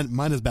 And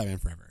mine is Batman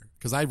Forever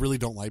because I really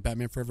don't like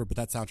Batman Forever, but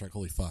that soundtrack,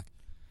 holy fuck.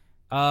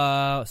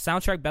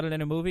 Soundtrack better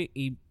than a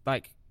movie?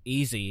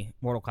 Easy,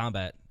 Mortal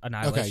Kombat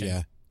Annihilation. Okay,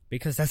 yeah.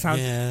 Because that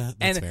sounds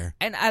that's fair.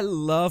 And I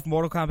love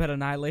Mortal Kombat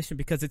Annihilation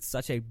because it's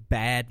such a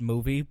bad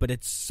movie, but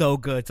it's so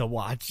good to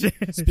watch.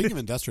 Speaking of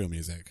industrial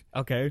music,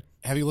 okay,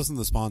 have you listened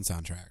to the Spawn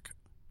soundtrack?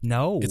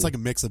 No, it's like a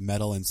mix of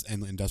metal and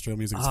industrial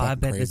music. It's I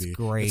bet crazy. It's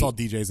great. It's all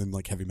DJs and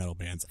like heavy metal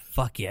bands.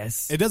 Fuck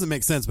yes. It doesn't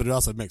make sense, but it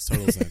also makes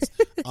total sense.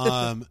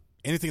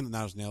 Anything that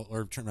Nine Nail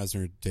or Trent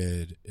Reznor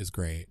did is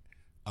great.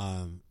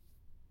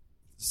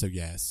 So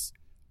yes.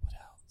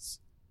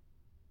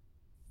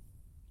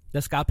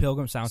 The Scott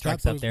Pilgrim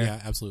soundtrack's up there.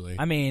 Yeah, absolutely.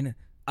 I mean,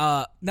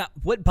 now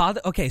what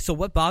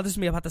bothers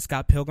me about the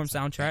Scott Pilgrim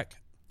soundtrack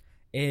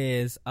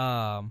is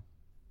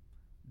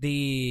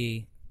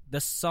the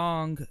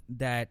song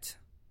that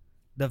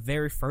the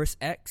very first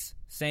X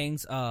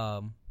sings,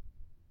 You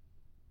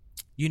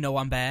Know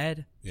I'm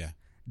Bad. Yeah.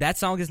 That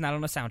song is not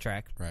on the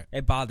soundtrack. Right.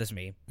 It bothers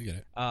me. I get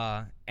it.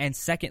 And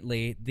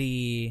secondly,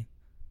 the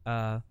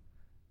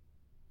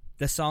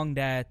song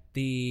that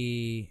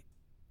the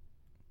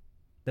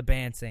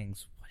band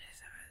sings.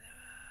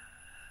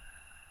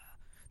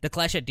 The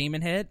Clash at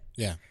Demon Head.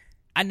 Yeah.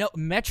 I know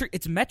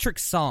it's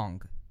Metric's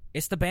song.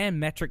 It's the band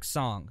Metric's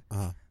song.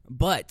 Uh-huh.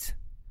 But,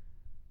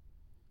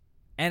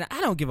 and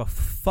I don't give a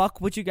fuck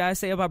what you guys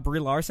say about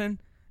Brie Larson.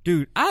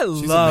 Dude,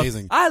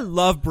 amazing. I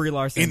love Brie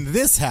Larson. In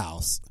this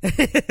house,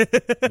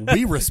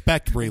 we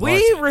respect Brie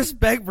Larson. We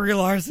respect Brie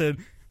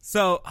Larson.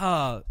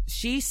 So,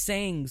 she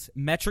sings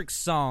Metric's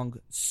song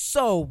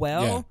so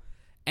well. Yeah.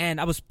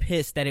 And I was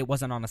pissed that it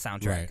wasn't on the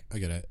soundtrack. Right, I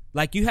get it.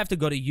 Like, you have to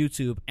go to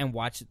YouTube and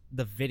watch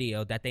the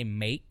video that they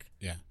make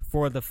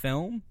for the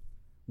film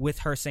with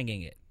her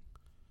singing it.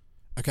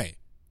 Okay.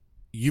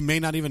 You may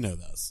not even know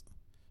this,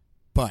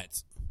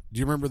 but Do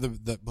you remember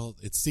well,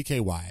 it's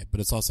CKY, but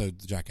it's also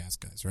the Jackass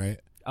guys, right?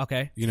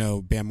 Okay. You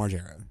know, Bam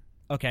Margera.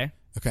 Okay.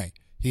 Okay.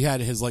 He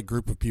had his like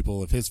group of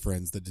people of his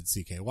friends that did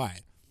CKY.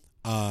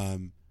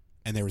 And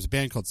there was a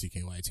band called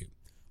CKY too.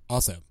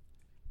 Also,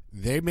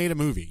 they made a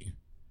movie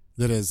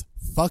that is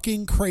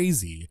fucking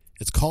crazy.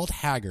 It's called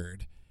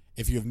Haggard.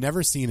 If you have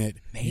never seen it,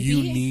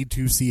 you need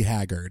to see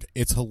Haggard.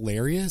 It's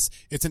hilarious.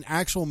 It's an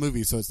actual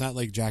movie, so it's not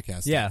like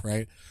Jackass stuff,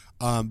 right?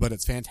 But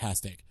it's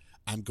fantastic.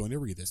 I'm going to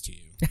read this to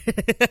you.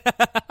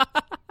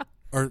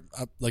 Or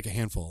like a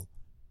handful.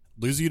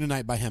 Lose You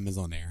Tonight by him is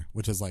on there,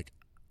 which is like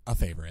a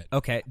favorite.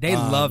 Okay. They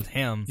loved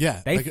him.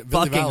 Yeah. They like,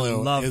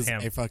 fucking loved him.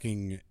 Is a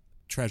fucking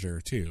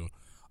treasure too.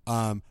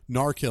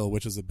 Narkill,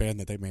 which is a band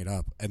that they made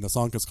up, and the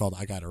song is called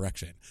I Got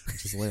Erection,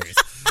 which is hilarious.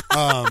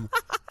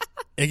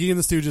 Iggy and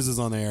the Stooges is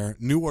on there.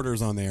 New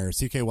Order's on there.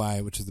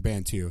 CKY, which is the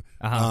band too.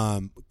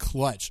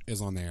 Clutch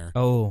is on there.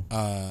 Oh.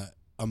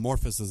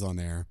 Amorphous is on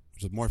there.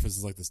 Amorphous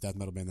is like this death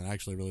metal band that I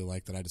actually really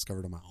like that I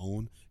discovered on my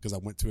own because I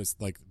went to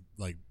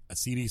a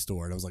CD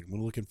store and I was like, I'm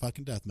gonna look in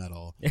fucking death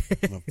metal. I'm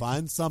gonna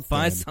find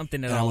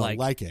something that I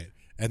like it.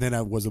 And then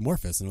I was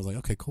Amorphous and I was like,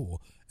 okay,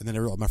 cool. And then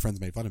my friends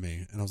made fun of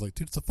me and I was like,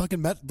 dude, it's a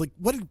fucking metal. Like,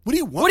 what do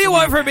you want? What do you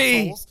want from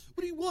me?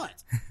 What do you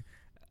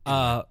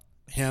want?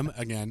 Him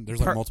again. There's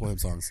like multiple him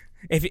songs.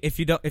 If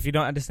you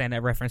don't understand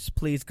that reference,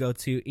 please go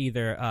to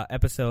either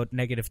episode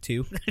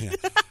 -2. Yeah.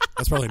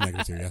 That's probably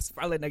 -2, yes.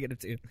 Probably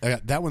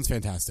 -2. That one's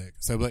fantastic.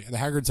 So like, the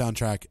Haggard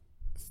soundtrack,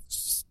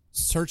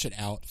 search it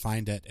out,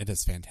 find it. It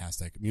is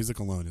fantastic. Music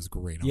alone is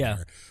great on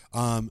there.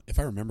 If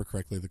I remember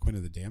correctly, the Queen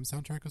of the Dam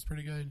soundtrack was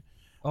pretty good.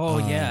 Oh,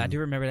 yeah, I do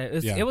remember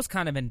that. It was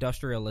kind of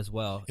industrial as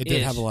well. It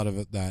did have a lot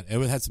of that.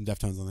 It had some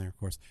Deftones on there, of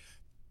course.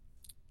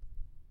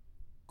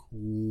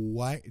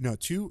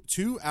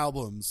 Two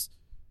albums.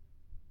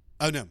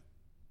 Oh, no.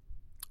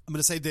 I'm going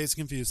to say Days of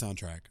Confused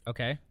soundtrack.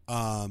 Okay.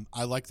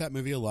 I like that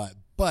movie a lot,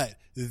 but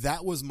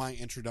that was my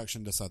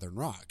introduction to Southern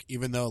rock.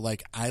 Even though,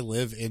 like, I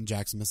live in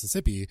Jackson,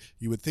 Mississippi,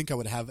 you would think I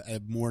would have a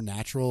more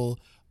natural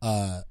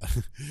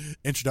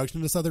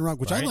introduction to Southern rock,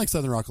 which I like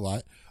Southern rock a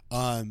lot.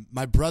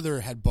 My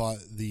brother had bought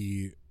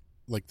the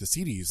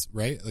CDs,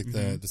 right? Like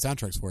the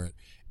soundtracks for it.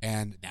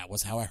 And that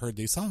was how I heard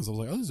these songs. I was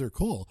like, oh, these are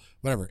cool.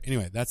 Whatever.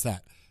 Anyway, that's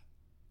that.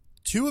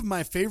 Two of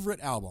my favorite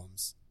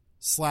albums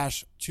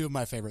 / two of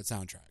my favorite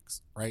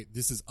soundtracks, right?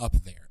 This is up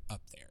there.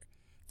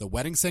 The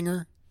Wedding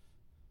Singer.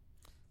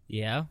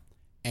 Yeah.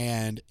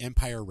 And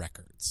Empire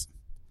Records.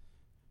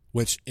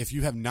 Which, if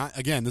you have not,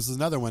 again, this is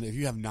another one. If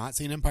you have not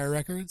seen Empire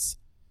Records,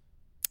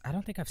 I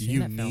don't think I've seen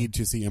that film. You need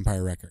to see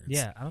Empire Records.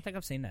 Yeah, I don't think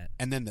I've seen that.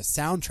 And then the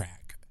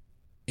soundtrack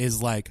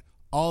is like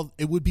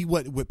it would be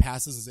what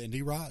passes as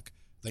indie rock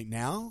like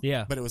now.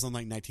 Yeah. But it was on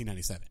like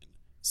 1997.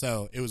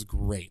 So it was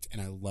great and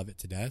I love it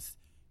to death.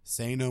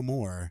 Say No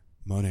More,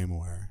 Monet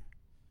More.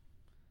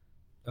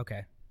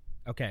 Okay.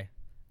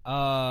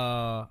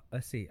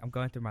 Let's see. I'm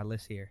going through my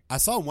list here. I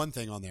saw one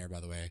thing on there, by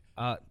the way.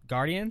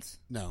 Guardians?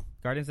 No.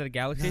 Guardians of the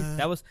Galaxy?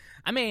 That was,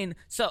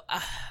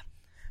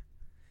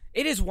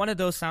 it is one of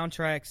those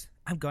soundtracks.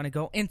 I'm going to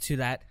go into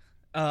that.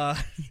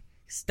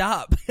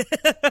 Stop.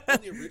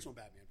 On the original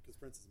Batman, because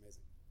Prince is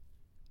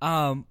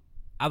amazing.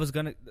 I was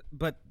going to,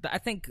 but I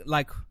think,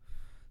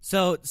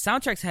 so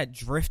soundtracks had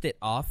drifted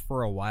off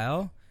for a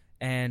while,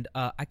 and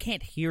I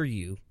can't hear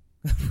you.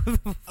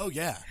 Oh,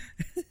 yeah.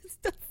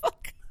 The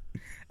fuck?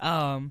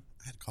 I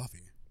had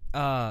coffee.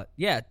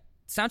 Yeah,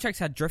 soundtracks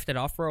had drifted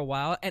off for a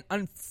while, and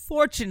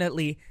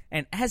unfortunately,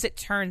 and as it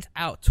turns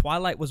out,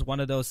 Twilight was one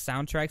of those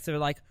soundtracks that were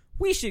like,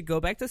 we should go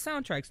back to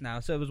soundtracks now.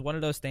 So it was one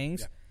of those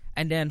things. Yeah.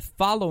 And then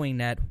following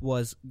that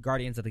was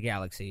Guardians of the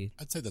Galaxy.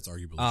 I'd say that's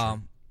arguably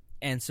true.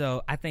 And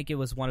so I think it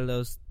was one of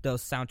those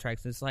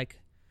soundtracks. It's like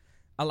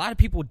a lot of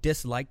people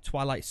disliked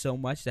Twilight so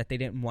much that they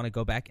didn't want to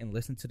go back and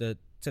listen to the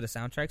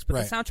soundtracks, but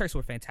the soundtracks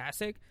were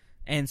fantastic.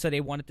 And so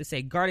they wanted to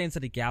say Guardians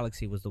of the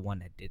Galaxy was the one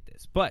that did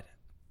this. But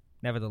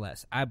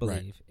nevertheless, I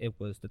believe it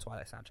was the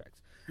Twilight soundtracks.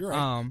 You're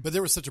right. But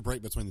there was such a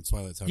break between the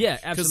Twilight soundtracks. Yeah,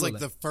 absolutely.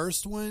 Because like the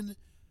first one,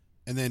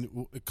 and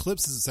then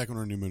Eclipse is the second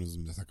one, or New Moon is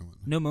the second one?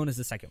 New Moon is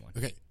the second one.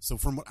 Okay, so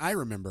from what I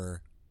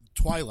remember,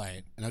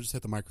 Twilight, and I just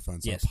hit the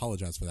microphone, so I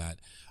apologize for that.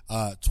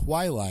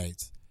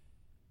 Twilight,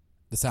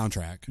 the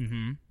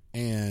soundtrack,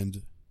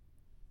 and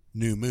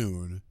New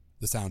Moon,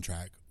 the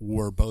soundtrack,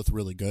 were both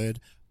really good.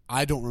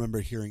 I don't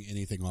remember hearing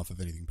anything off of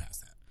anything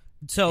past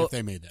that. So if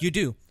they made that. You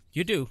do.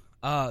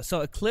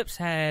 So Eclipse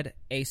had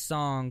a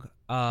song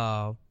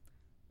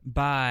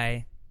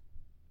by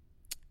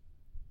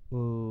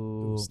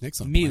Snakes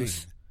on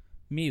Muse. Plane.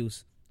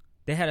 Muse.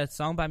 They had a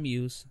song by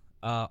Muse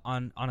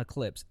on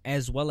Eclipse,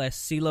 as well as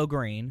CeeLo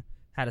Green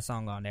had a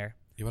song on there.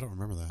 Yeah, I don't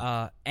remember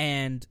that.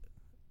 And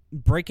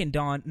Breaking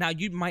Dawn. Now,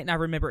 you might not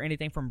remember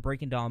anything from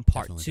Breaking Dawn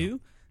Part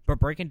 2, but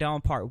Breaking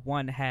Dawn Part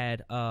 1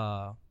 had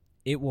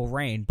It Will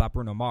Rain by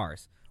Bruno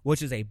Mars,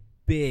 which is a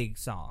big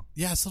song.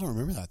 Yeah, I still don't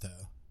remember that,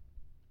 though.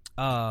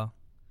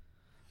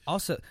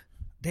 Also,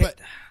 but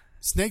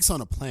Snakes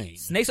on a Plane.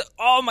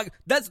 Oh my,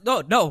 that's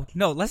no.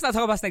 Let's not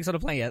talk about Snakes on a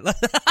Plane yet.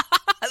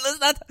 Let's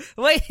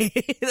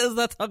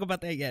not talk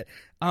about that yet.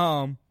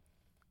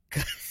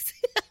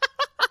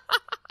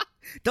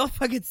 Don't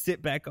fucking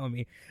sit back on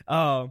me.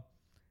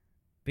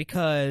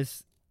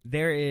 Because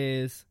there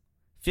is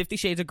 50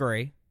 Shades of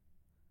Grey.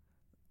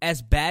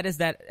 As bad as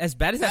that fucking movie was.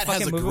 That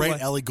has a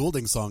great Ellie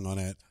Goulding song on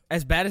it.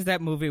 As bad as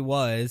that movie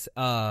was,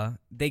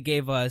 they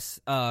gave us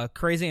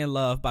Crazy in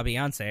Love by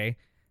Beyonce.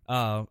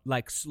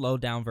 Like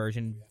slowed down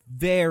version,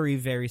 very,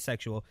 very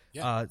sexual.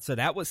 Yeah. So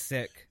that was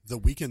sick. The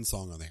Weeknd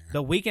song on there.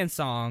 The Weeknd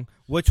song,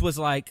 which was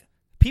like,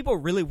 people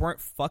really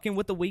weren't fucking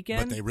with The Weeknd.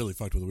 But they really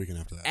fucked with The Weeknd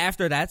after that.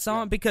 After that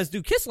song, because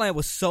dude, Kissland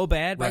was so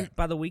bad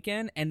by The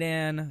Weeknd, and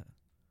then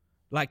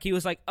like he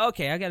was like,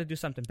 okay, I got to do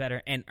something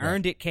better, and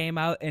Earned It came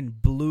out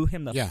and blew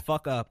him the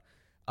fuck up.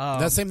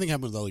 That same thing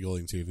happened with Ellie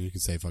Goulding too. You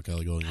can say fuck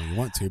Ellie Goulding when you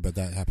want to, but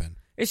that happened.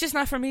 It's just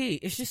not for me.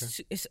 It's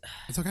just it's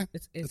okay.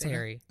 It's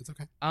hairy. It's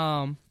okay.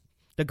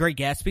 The Great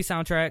Gatsby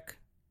soundtrack.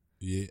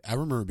 Yeah, I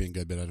remember it being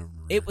good, but I don't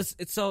remember.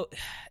 It's so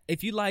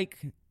if you like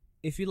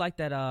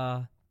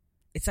that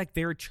it's like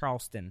very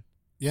Charleston.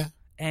 Yeah.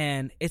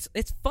 And it's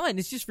fun.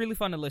 It's just really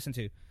fun to listen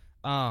to.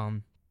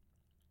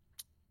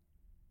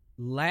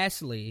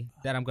 Lastly,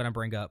 that I'm gonna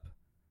bring up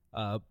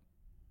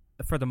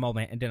for the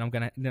moment, and then I'm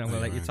gonna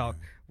let you talk,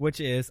 which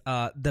is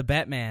the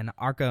Batman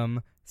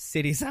Arkham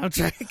City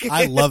soundtrack.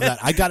 I love that.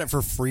 I got it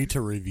for free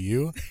to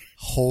review.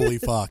 Holy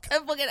fuck.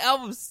 That fucking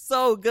album's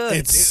so good.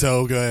 It's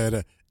so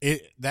good.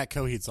 That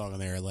Coheed song on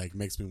there like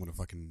makes me want to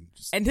fucking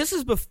just... And this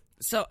is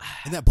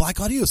and that Black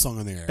Audio song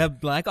on there. The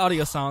Black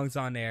Audio song's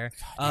on there.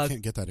 God, you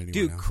can't get that anymore.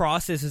 Dude, now.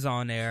 Crosses is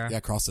on there. Yeah,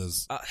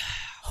 Crosses.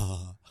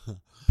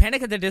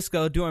 Panic at the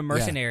Disco doing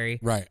Mercenary.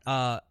 Yeah,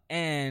 right.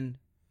 And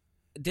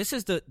this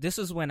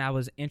is when I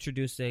was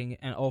introducing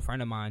an old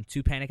friend of mine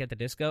to Panic at the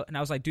Disco, and I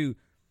was like, dude,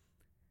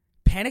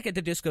 Panic at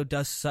the Disco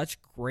does such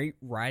great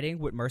writing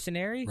with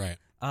Mercenary. Right.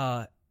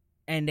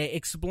 And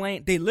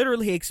they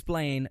literally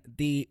explain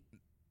the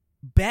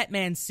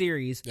Batman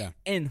series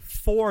in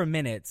 4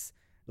 minutes.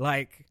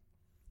 Like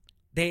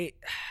the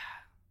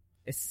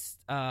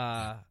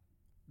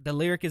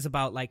lyric is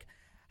about like,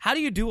 how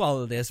do you do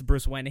all of this,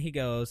 Bruce Wayne? And he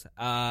goes,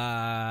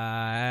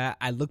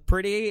 I look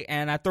pretty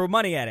and I throw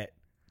money at it.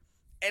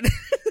 And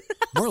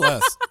more or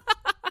less.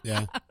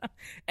 Yeah.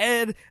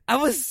 And I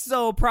was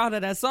so proud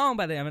of that song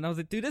by them. And I was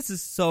like, dude, this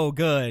is so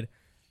good.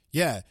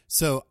 Yeah.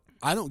 So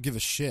I don't give a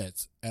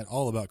shit at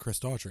all about Chris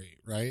Daughtry,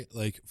 right?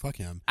 Like, fuck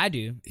him. I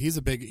do. He's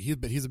a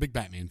big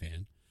Batman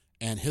fan.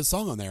 And his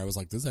song on there, I was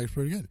like, this is actually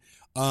pretty good.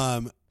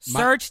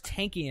 Serge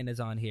Tankian is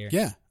on here.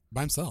 Yeah.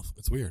 By himself.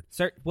 It's weird.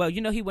 Well,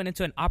 he went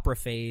into an opera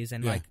phase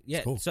and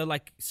cool. So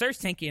like Serge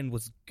Tankian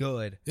was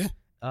good. Yeah.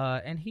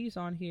 And he's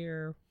on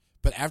here.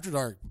 But After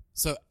Dark,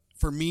 so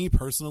for me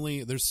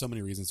personally, there's so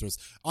many reasons. There's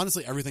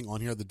honestly everything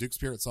on here. The Duke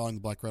Spirit song, the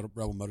Black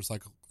Rebel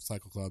Motorcycle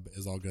Club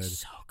is all good.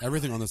 So good.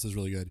 Everything on this is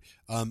really good.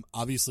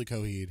 Obviously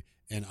Coheed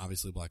and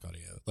obviously Black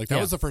Audio. Like that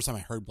was the first time I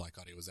heard Black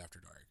Audio was After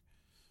Dark.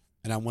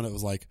 And it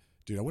was like,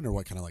 dude, I wonder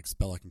what kind of like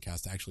spell I can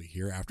cast to actually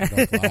hear After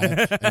Dark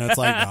live. And it's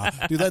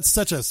like, dude, that's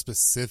such a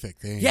specific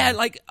thing. Yeah,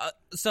 like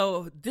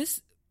so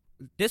this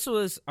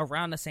was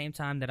around the same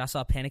time that I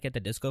saw Panic at the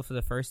Disco for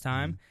the first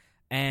time.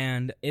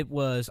 And it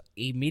was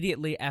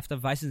immediately after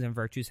Vices and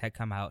Virtues had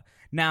come out.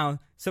 Now,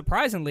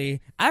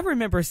 surprisingly, I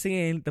remember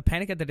seeing the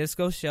Panic at the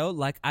Disco show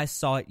like I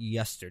saw it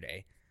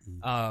yesterday.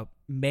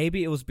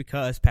 Maybe it was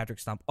because Patrick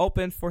Stump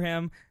opened for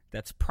him.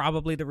 That's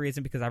probably the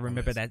reason, because I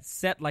remember that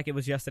set like it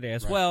was yesterday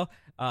as well.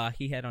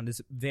 He had on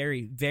this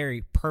very,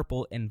 very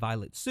purple and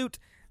violet suit.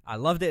 I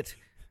loved it.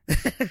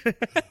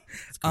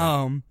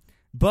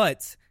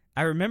 But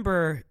I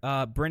remember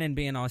Brennan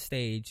being on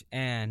stage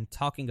and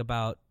talking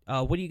about,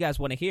 what do you guys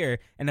want to hear?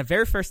 And the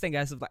very first thing I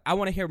was like, I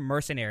want to hear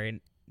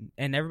Mercenary.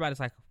 And everybody's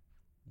like,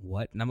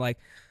 what? And I'm like,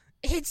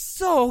 it's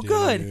so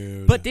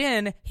good. But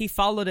then he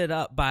followed it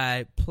up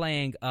by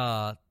playing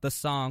the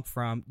song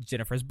from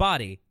Jennifer's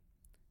Body.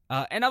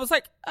 And I was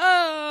like,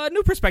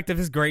 New Perspective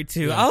is great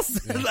too. Yeah, I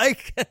was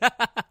like,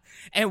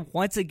 and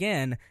once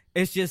again,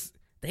 it's just,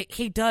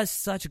 he does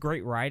such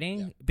great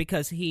writing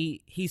because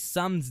he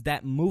sums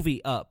that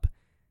movie up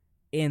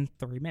in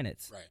 3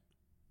 minutes. Right.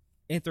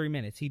 In 3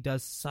 minutes, he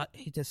does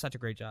such a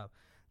great job.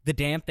 The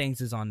Damn Things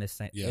is on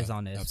this.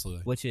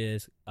 Absolutely. Which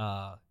is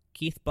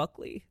Keith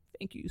Buckley.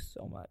 Thank you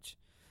so much.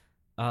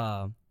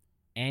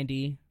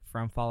 Andy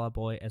from Fall Out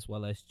Boy, as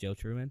well as Joe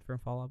Truman from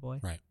Fall Out Boy.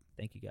 Right.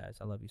 Thank you guys.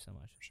 I love you so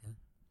much. Sure.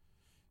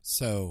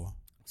 So.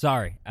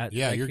 Sorry.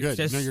 You're good.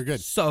 No, you're good.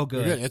 So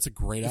good. You're good. It's a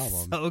great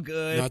album. So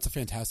good. No, it's a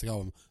fantastic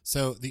album.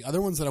 So the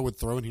other ones that I would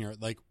throw in here,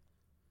 like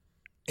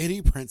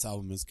any Prince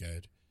album is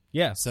good.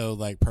 Yeah. So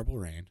like Purple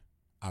Rain,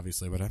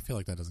 obviously, but I feel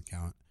like that doesn't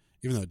count,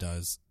 even though it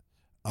does.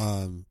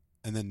 And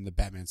then the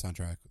Batman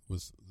soundtrack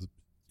was,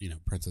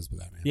 Princess with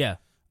Batman. Yeah.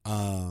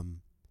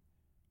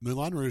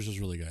 Moulin Rouge is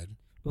really good.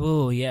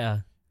 Oh yeah.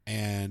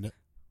 And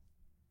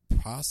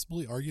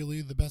possibly,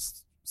 arguably, the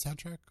best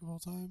soundtrack of all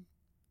time.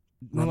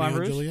 Moulin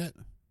Rouge? Juliet.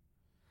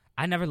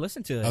 I never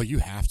listened to it. Oh, you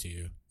have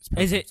to.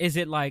 Is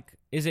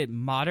it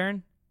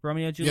modern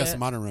Romeo and Juliet? Yes,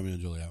 modern Romeo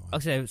and Juliet one.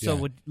 Okay, so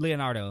with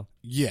Leonardo.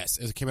 Yes,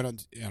 it came out. I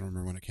don't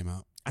remember when it came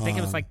out. I think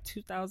it was like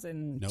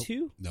 2002.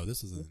 Nope. No,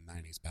 this was in the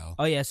 90s, pal.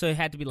 Oh yeah, so it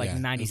had to be like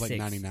 96. It was like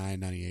 99,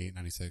 98,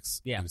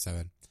 96, yeah.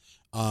 97.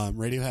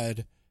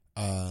 Radiohead.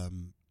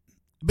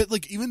 But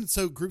like even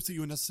so, groups that you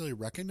would necessarily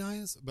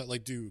recognize, but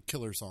like do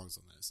killer songs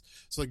on this.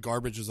 So like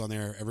Garbage is on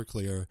there,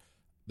 Everclear.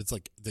 It's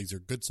like these are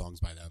good songs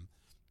by them.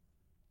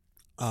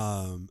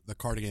 The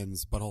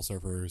Cardigans, Butthole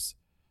Surfers.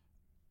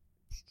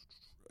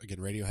 Again,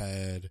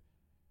 Radiohead.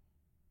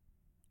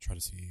 Try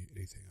to see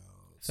anything else.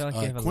 So like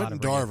you have a lot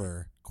of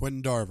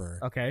Quentin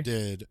Darver.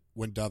 Did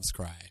When Doves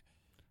Cry.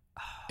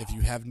 If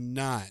you have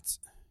not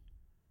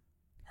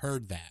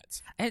heard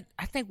that, and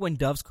I think When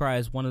Doves Cry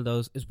is one of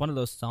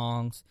those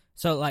songs.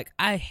 So like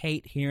I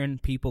hate hearing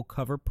people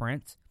cover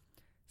Prince,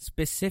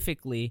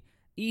 specifically.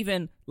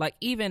 Even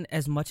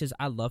as much as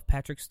I love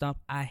Patrick Stump,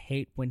 I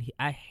hate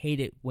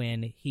it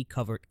when he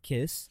covered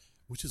Kiss,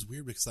 which is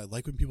weird because I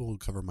like when people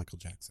cover Michael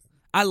Jackson.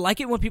 I like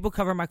it when people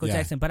cover Michael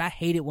Jackson, but I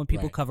hate it when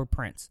people cover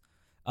Prince.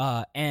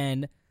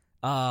 And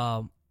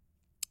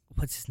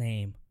what's his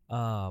name?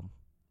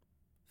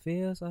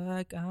 Feels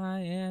like I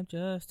am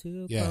just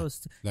too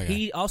close.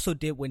 He also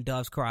did When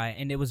Doves Cry,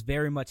 and it was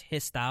very much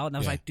his style. And I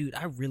was like, dude,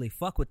 I really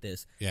fuck with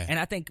this. Yeah. And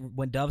I think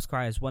When Doves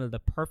Cry is one of the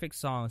perfect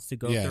songs to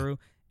go through.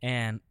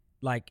 And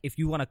like, if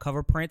you want to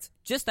cover Prince,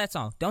 just that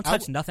song. Don't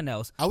touch nothing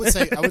else. I would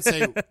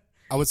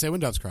say When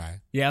Doves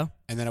Cry. Yeah.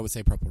 And then I would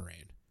say Purple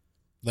Rain.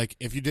 Like,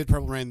 if you did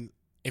Purple Rain,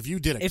 if you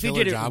did a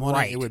killer job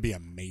on it, it would be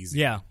amazing.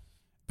 Yeah.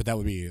 But that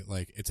would be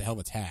like, it's a hell of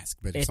a task.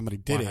 But if somebody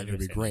did it would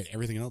be great.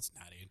 Everything else,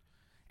 not it.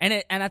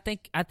 And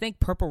I think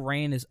Purple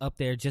Rain is up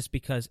there just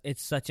because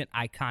it's such an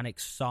iconic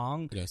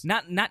song. It is.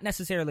 Not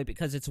necessarily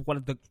because it's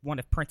one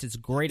of Prince's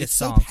greatest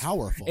songs. It's so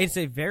powerful. It's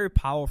a very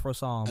powerful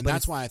song. And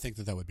that's why I think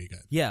that would be good.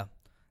 Yeah.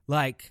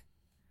 Like,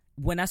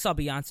 when I saw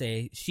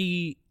Beyonce,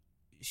 she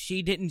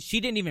didn't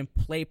even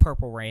play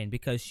Purple Rain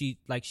because she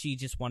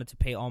just wanted to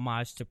pay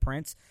homage to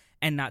Prince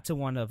and not to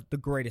one of the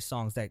greatest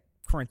songs that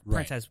Prince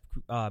has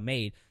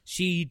made.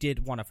 She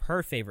did one of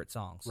her favorite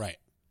songs. Right.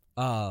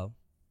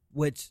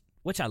 Which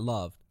I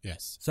loved.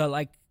 Yes. So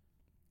like,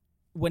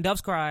 When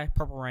Doves Cry,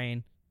 Purple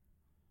Rain.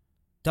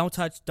 Don't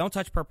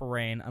touch Purple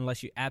Rain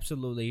unless you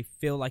absolutely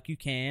feel like you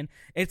can.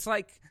 It's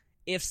like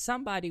if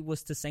somebody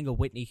was to sing a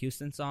Whitney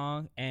Houston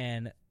song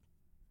and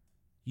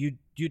you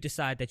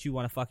decide that you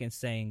want to fucking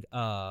sing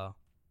And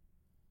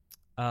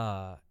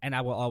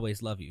I Will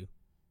Always Love You.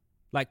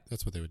 Like,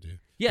 that's what they would do.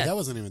 Yeah. But that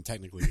wasn't even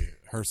technically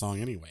her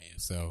song anyway,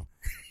 so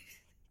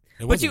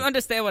but you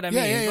understand what I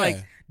mean. Yeah.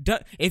 Like,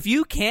 if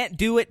you can't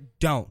do it,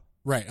 don't.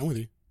 Right, I'm with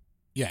you.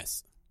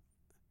 Yes.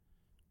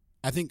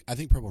 I think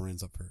Purple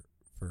Rain's up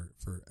for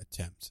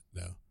attempt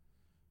though.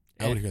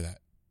 I would hear that.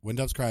 When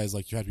Doves Cry is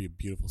like you have to be a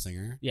beautiful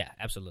singer. Yeah,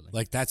 absolutely.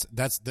 Like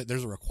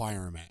there's a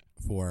requirement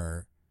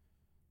for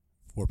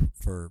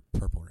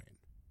Purple Rain.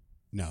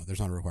 No, there's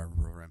not a requirement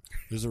for Purple Rain.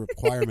 There's a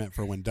requirement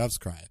for When Doves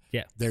Cry.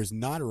 Yeah. There's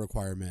not a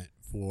requirement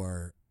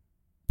for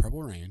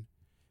Purple Rain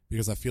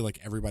because I feel like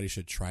everybody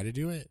should try to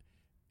do it.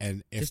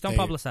 And if just don't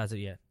publicize it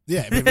yet.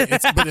 Yeah, but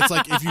it's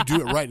like if you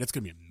do it right, it's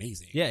gonna be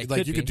amazing. Yeah,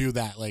 like you could do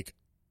that like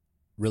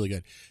really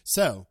good.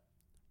 So,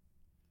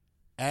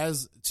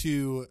 as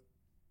to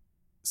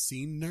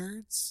scene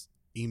nerds,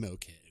 emo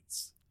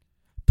kids,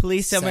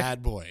 please tell me,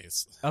 sad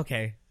boys.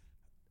 Okay,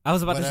 I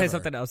was about to say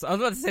something else. The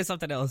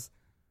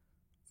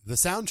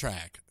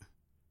soundtrack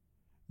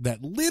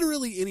that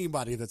literally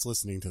anybody that's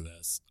listening to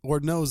this or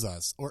knows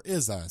us or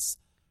is us,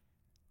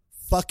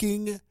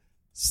 fucking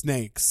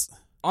snakes.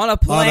 On a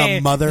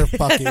plane. On a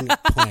motherfucking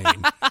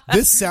plane.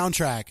 This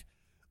soundtrack,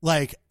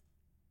 like,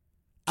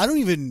 I don't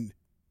even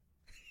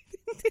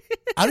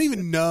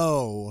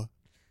know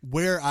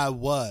where I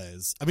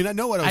was. I mean, I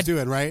know what I was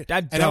doing, right?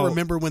 And I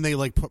remember when they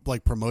like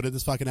promoted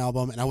this fucking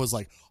album, and I was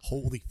like,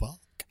 holy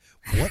fuck.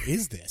 What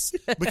is this?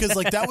 Because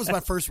like that was my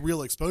first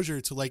real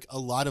exposure to like a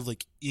lot of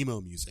like emo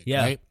music,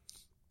 right?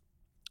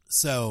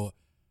 So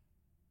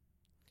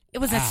it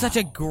was at such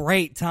a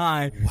great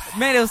time. Wow.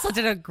 Man, it was such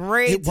a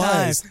great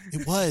time.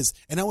 It was.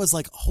 And I was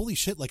like, holy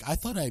shit, like I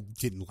thought I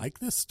didn't like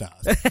this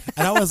stuff.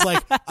 And I was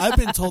like, I've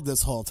been told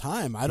this whole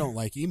time I don't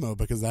like emo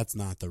because that's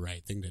not the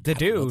right thing to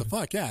do. What the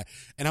fuck, yeah.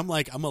 And I'm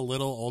like, I'm a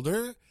little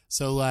older,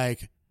 so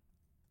like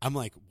I'm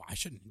like, well, I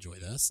shouldn't enjoy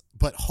this.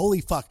 But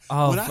holy fuck.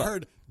 When I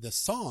heard the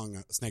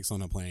song Snakes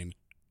on a Plane,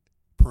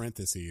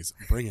 parentheses,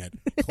 bring it,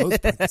 close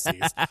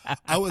parentheses,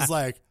 I was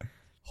like,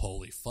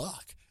 holy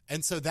fuck.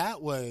 And so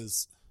that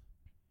was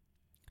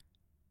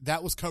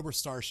Cobra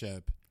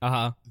Starship,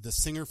 the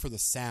singer for the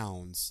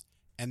Sounds,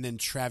 and then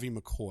Travie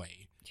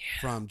McCoy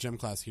from Gym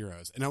Class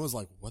Heroes. And I was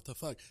like, what the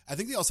fuck? I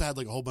think they also had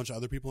like a whole bunch of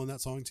other people in that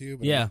song too,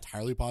 but I'm not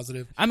entirely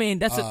positive. I mean,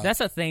 that's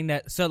a thing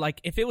that, so like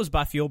if it was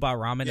by Fueled by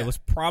Ramen, it was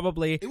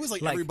probably... It was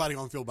like everybody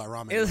on Fueled by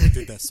Ramen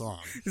did that song.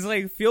 It's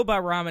like Fueled by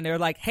Ramen, they were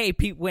like, hey,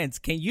 Pete Wentz,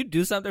 can you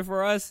do something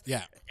for us?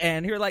 Yeah.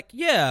 And you're like,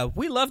 yeah,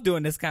 we love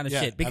doing this kind of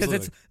shit because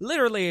it's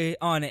literally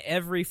on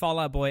every Fall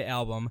Out Boy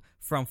album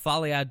from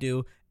Folly I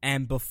Do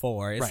and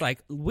before. It's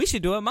like, we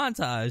should do a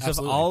montage of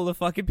all the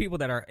fucking people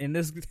that are in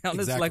this on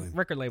this like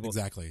record label.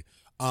 Exactly.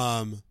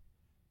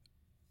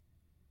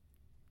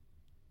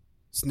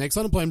 Snakes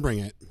on a Plane, bring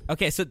it.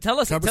 Okay, so tell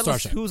us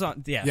who's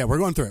on. Yeah, we're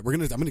going through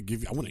it. I want to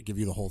give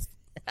you the whole.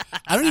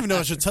 I don't even know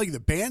if I should tell you the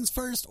bands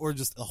first or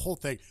just the whole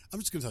thing. I'm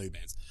just going to tell you the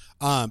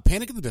bands.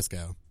 Panic at the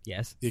Disco.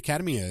 Yes. The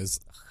Academy is.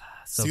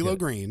 So CeeLo good.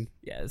 Green.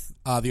 Yes.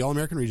 The All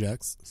American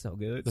Rejects. So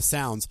good. The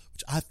Sounds,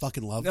 which I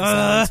fucking love the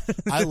Sounds.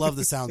 I love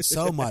the Sounds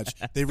so much.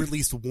 They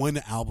released one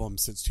album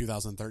since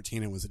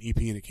 2013. It was an EP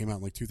and it came out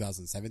in like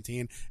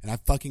 2017. And I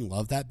fucking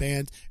love that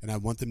band and I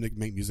want them to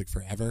make music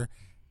forever.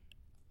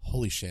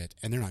 Holy shit.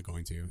 And they're not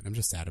going to. And I'm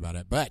just sad about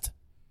it. But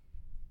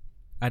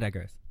I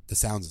digress. The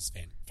Sounds is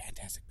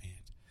fantastic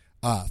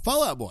band.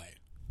 Fall Out Boy.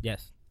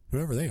 Yes.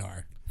 Whoever they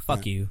are.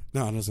 Fuck you.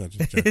 No, I'm just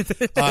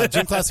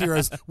Gym Class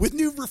Heroes with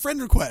new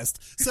friend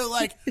request. So,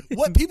 like,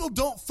 what people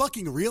don't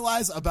fucking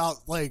realize about,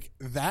 like,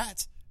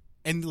 that,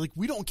 and, like,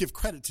 we don't give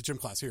credit to Gym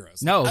Class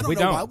Heroes. No, I don't we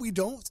know don't. why we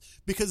don't,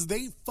 because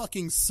they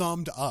fucking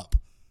summed up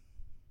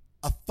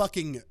a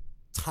fucking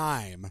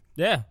time.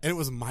 Yeah. And it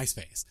was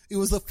MySpace. It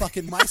was a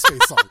fucking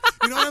MySpace song.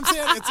 You know what I'm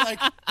saying? It's like,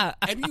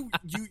 and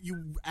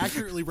you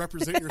accurately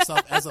represent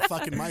yourself as a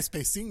fucking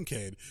MySpace scene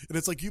kid. And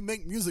it's like, you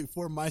make music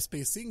for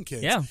MySpace scene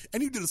kids. Yeah.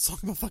 And you did a song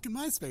about fucking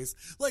MySpace.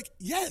 Like,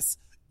 yes.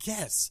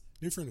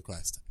 New friend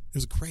request. It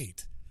was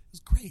great.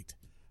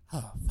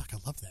 Oh, fuck, I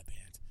love that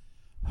band.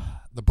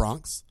 The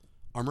Bronx,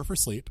 Armor for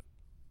Sleep,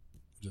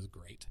 which is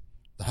great.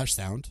 The Hush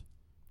Sound,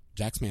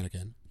 Jack's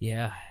Mannequin.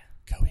 Yeah.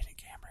 Go Hidden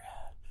Camera.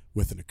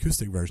 With an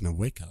acoustic version of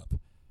Wake Up.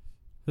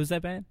 Who's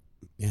that band?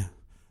 Yeah,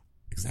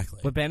 exactly.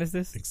 What band is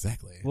this?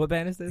 Exactly. What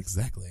band is this?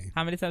 Exactly.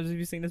 How many times have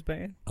you seen this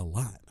band? A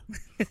lot.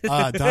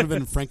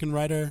 Donovan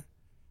Frankenreiter,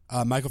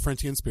 Michael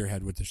Frantian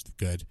Spearhead, which is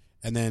good,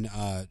 and then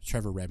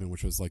Trevor Redmond,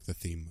 which was like the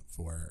theme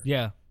for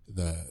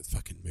the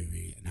fucking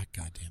movie. And I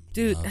goddamn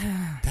dude, love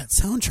that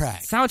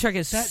soundtrack. Soundtrack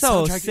is that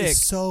so soundtrack sick.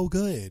 is so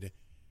good.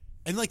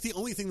 And, like, the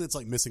only thing that's,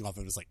 like, missing off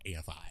of it is, like,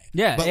 AFI.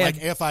 Yeah. But, like,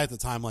 AFI at the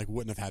time, like,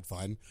 wouldn't have had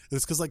fun.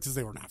 It's because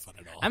they were not fun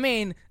at all. I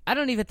mean, I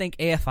don't even think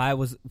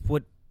AFI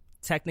would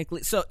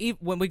technically. So,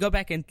 when we go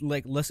back and,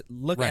 like,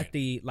 look right. at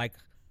the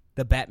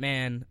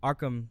Batman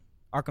Arkham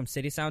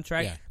City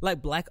soundtrack,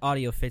 like, Black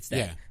Audio fits that.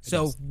 Yeah,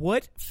 so, does.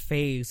 what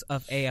phase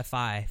of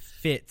AFI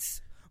fits?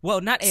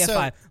 Well, not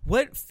AFI.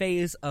 What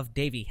phase of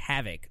Davey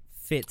Havoc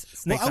fits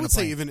Snakes on a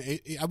Plane?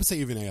 I would say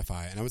even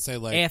AFI. And I would say,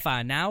 like.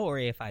 AFI now or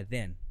AFI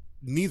then?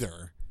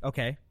 Neither.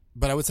 Okay.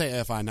 But I would say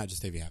AFI, not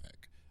just Davey Havoc.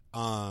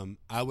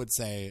 I would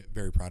say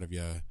very proud of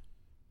you.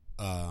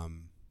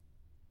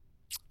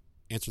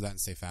 Answer that and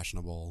Stay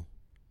Fashionable.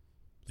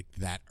 Like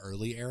that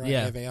early era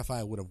of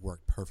AFI would have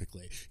worked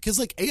perfectly. Because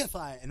like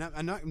AFI, and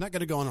I'm not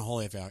going to go on a whole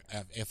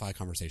AFI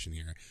conversation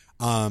here.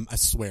 I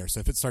swear.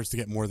 So if it starts to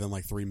get more than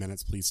like 3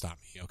 minutes, please stop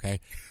me.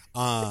 Okay.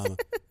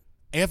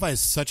 AFI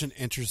is such an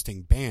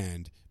interesting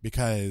band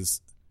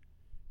because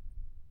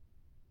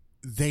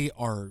they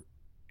are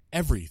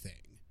everything.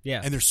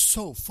 Yeah. And they're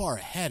so far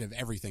ahead of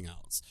everything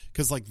else.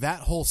 Because, like, that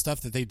whole stuff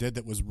that they did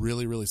that was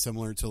really, really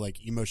similar to,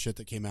 like, emo shit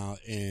that came out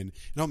in...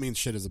 I don't mean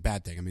shit as a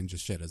bad thing. I mean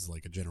just shit as,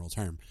 like, a general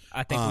term.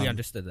 I think we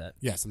understood that.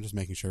 Yes, I'm just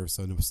making sure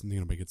so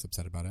nobody gets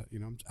upset about it. You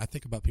know, I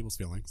think about people's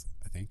feelings,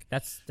 I think.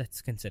 That's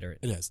considerate.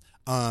 It is.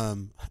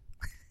 I'm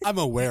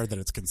aware that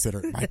it's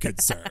considerate, my good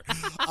sir.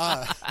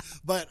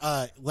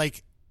 But,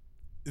 like,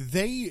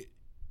 they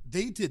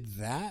did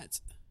that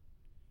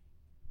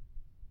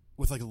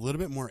with, like, a little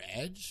bit more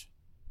edge...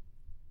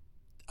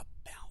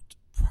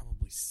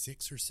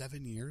 6 or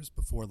 7 years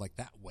before like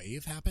that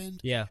wave happened.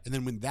 Yeah. And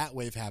then when that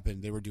wave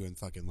happened, they were doing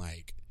fucking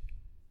like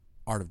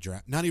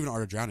not even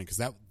Art of Drowning,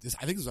 because I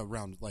think it was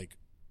around like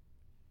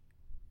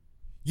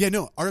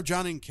Art of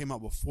Drowning came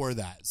out before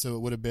that, so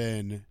it would have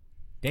been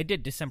they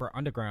did December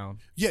Underground.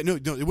 Yeah, no,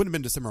 it wouldn't have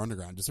been December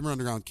Underground. December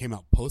Underground came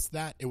out post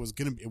that. It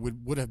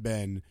would have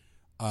been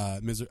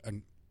I'm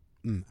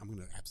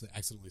gonna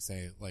accidentally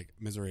say like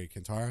Misery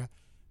Kintara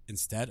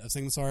instead of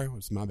Sing the Sorry,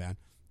 which is my bad.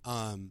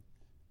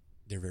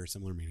 They're very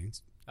similar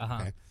meanings.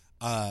 Okay.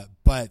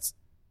 But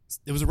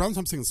it was around the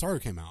time Sing the Sorrow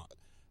came out.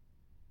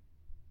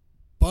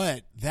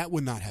 But that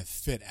would not have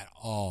fit at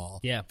all.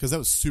 Yeah. Because that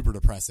was super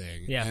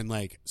depressing. Yeah. And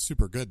like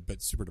super good,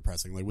 but super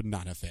depressing. Like would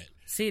not have fit.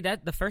 See,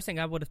 that the first thing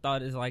I would have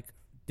thought is like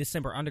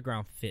December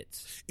Underground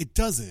fits. It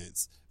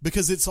doesn't.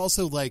 Because it's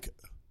also like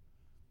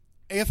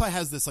AFI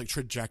has this like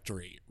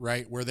trajectory,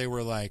 right? Where they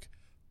were like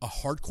a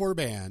hardcore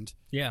band.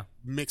 Yeah.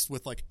 Mixed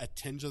with like a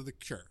tinge of the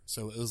Cure.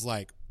 So it was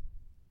like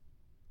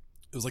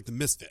the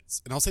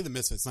Misfits, and I'll say the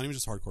Misfits, not even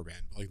just hardcore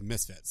band, but like the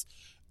Misfits,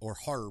 or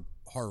horror,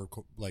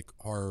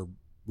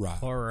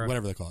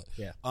 whatever they call it.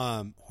 Yeah,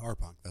 horror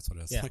punk. That's what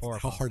it is. Yeah, like, horror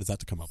how punk. hard is that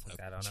to come up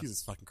with? I don't know.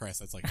 Jesus fucking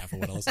Christ, that's like half of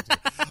what I listen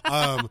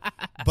to.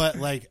 But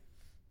like,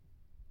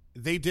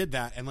 they did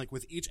that, and like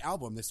with each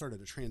album, they started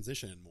to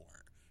transition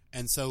more,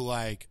 and so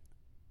like,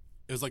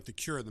 it was like the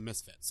Cure and the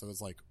Misfits. So it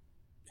was like,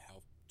 how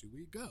do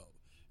we go?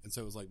 And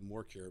so it was like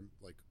more Cure,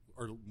 like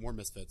or more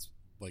Misfits.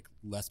 Like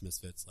less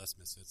misfits.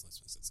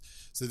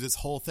 So this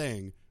whole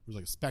thing was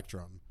like a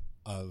spectrum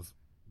of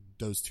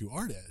those two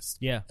artists.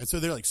 Yeah. And so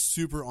they're like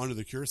super onto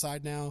the Cure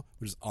side now,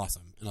 which is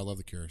awesome. And I love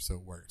the Cure, so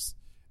it works.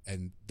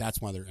 and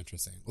that's why they're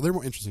interesting. Well, they're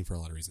more interesting for a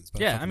lot of reasons.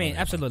 But yeah, I mean,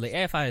 absolutely.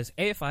 AFI is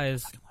I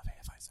fucking love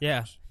AFI so yeah.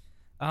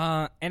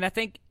 much. And I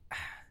think,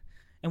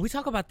 and we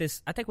talk about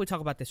this. I think we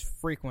talk about this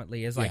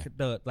frequently. Is like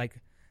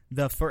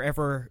the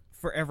forever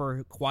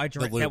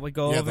quadrant that we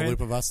go over. Yeah, the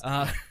loop of us.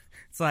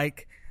 It's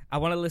like I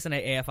want to listen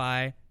to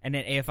AFI, and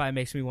then AFI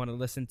makes me want to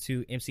listen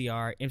to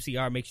MCR.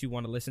 MCR makes you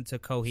want to listen to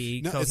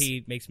Coheed.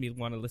 Coheed makes me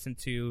want to listen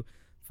to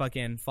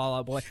fucking Fall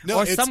Out Boy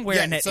or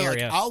somewhere in that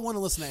area. Like, I'll want to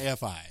listen to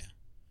AFI.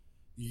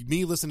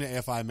 Me listening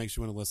to AFI makes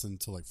you want to listen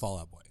to like Fall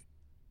Out Boy,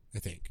 I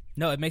think.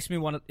 No, it makes me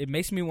want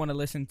to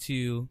listen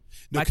to.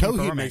 No,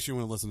 Coheed makes you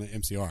want to listen to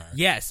MCR.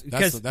 Yes,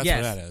 that's what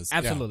that is.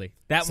 Absolutely,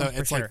 yeah. that one so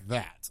for it's sure. like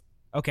that.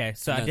 Okay,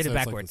 so I did it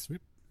backwards.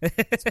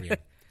 It's weird.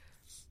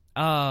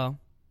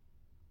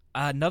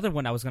 Another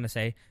one I was gonna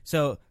say.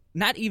 So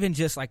not even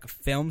just like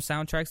film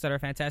soundtracks that are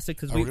fantastic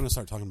because we're gonna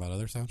start talking about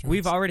other soundtracks.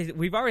 We've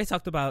already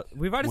talked about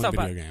video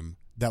game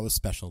that was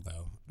special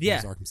though. Yeah,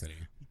 it was Arkham City.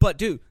 But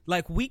dude,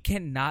 like we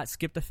cannot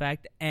skip the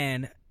fact,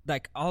 and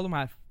like all of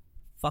my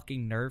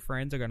fucking nerd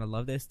friends are gonna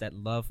love this that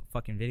love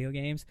fucking video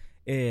games.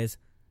 Is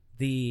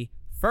the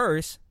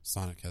first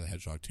Sonic the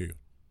Hedgehog 2.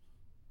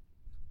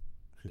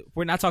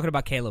 We're not talking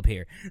about Caleb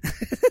here.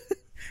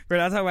 We're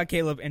not talking about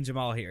Caleb and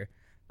Jamal here.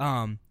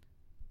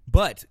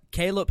 But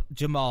Caleb,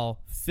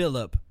 Jamal,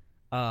 Philip,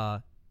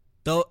 though,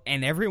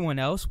 and everyone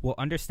else will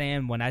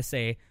understand when I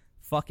say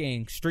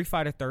fucking Street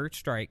Fighter Third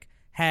Strike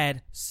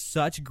had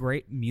such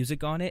great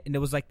music on it, and it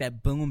was like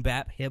that boom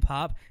bap hip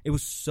hop. It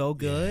was so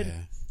good.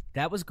 Yeah.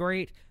 That was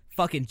great.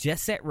 Fucking Jet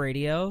Set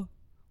Radio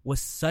was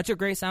such a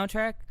great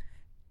soundtrack,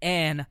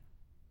 and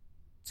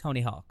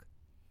Tony Hawk.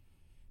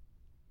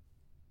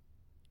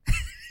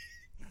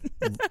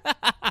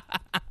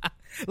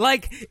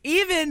 Like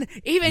even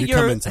you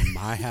come into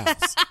my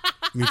house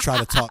and you try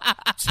to talk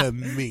to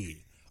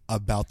me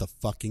about the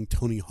fucking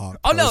Tony Hawk.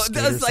 Oh no,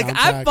 it's like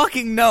I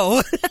fucking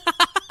know.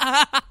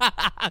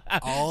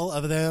 All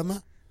of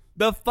them.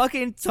 The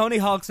fucking Tony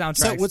Hawk soundtrack.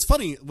 So what's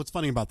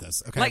funny about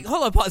this? Okay, like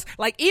hold on, pause.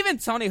 Like even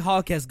Tony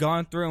Hawk has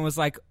gone through and was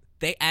like,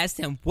 they asked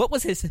him what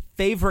was his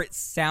favorite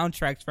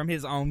soundtracks from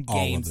his own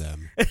games. All of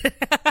them.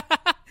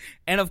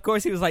 And of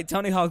course he was like,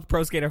 Tony Hawk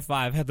Pro Skater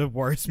 5 had the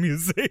worst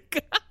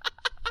music.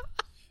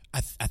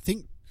 I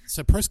think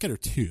so. Pro Skater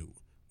 2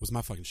 was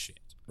my fucking shit.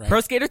 Right?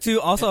 Pro Skater 2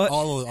 also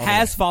all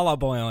has Fall Out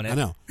Boy on it. I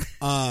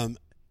know.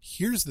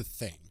 Here's the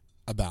thing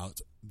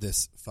about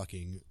this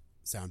fucking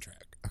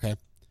soundtrack. Okay.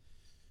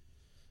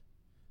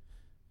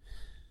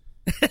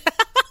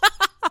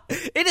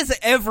 It is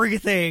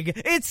everything.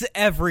 It's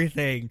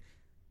everything.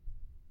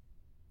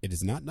 It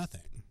is not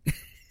nothing.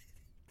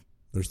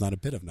 There's not a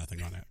bit of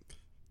nothing on it.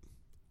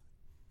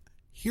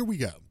 Here we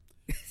go.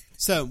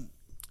 So,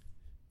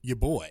 your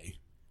boy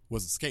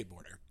was a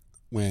skateboarder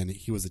when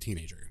he was a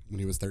teenager, when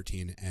he was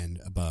 13 and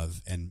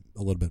above and a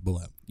little bit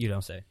below. You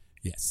don't say.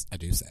 Yes, I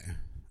do say.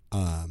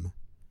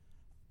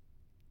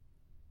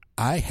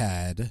 I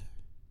had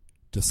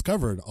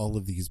discovered all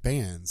of these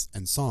bands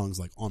and songs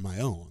like on my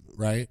own,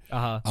 right?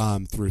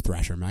 Through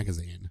Thrasher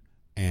magazine.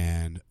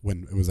 And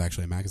when it was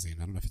actually a magazine.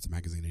 I don't know if it's a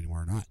magazine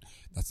anymore or not.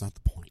 That's not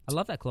the point. I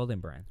love that clothing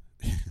brand.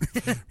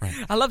 Right.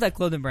 I love that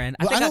clothing brand.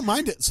 I don't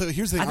mind it. So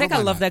here's the thing. I think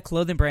I love that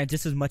clothing brand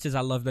just as much as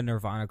I love the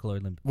Nirvana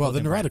clothing. Well,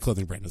 the Nirvana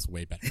clothing brand is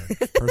way better.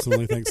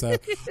 Personally, think so.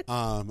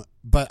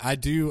 But I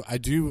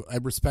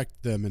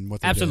respect them and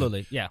what they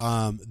absolutely, did.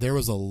 yeah. There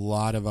was a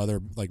lot of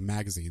other like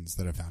magazines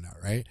that I found out,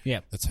 right?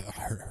 Yeah. I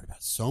heard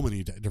about so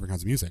many different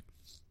kinds of music.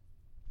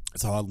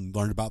 That's how I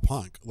learned about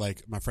punk.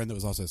 Like my friend that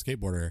was also a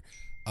skateboarder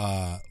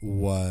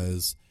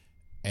was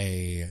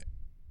a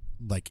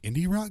like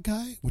indie rock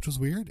guy, which was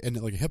weird,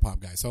 and like a hip hop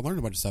guy. So I learned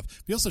a bunch of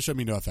stuff. He also showed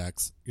me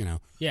NoFX, you know.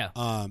 Yeah.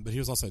 But he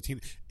was also a teen.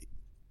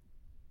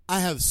 I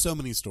have so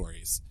many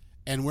stories,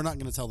 and we're not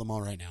going to tell them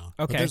all right now.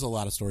 Okay. But there's a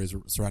lot of stories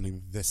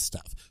surrounding this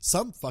stuff.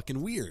 Some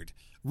fucking weird,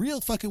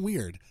 real fucking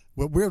weird.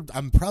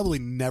 I'm probably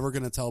never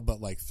going to tell,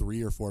 but like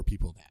 3 or 4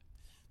 people that.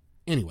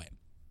 Anyway,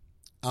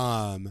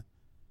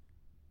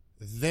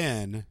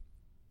 then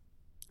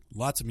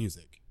lots of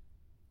music,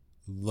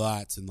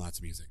 lots and lots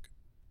of music.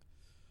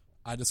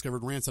 I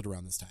discovered Rancid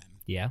around this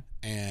time. Yeah.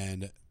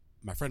 And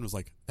my friend was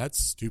like, that's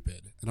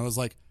stupid. And I was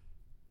like,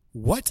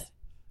 what?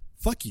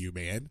 Fuck you,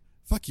 man.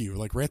 Fuck you.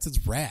 Like,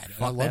 Rancid's rad.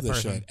 And I love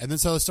this shit. And then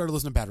so I started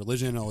listening to Bad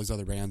Religion and all these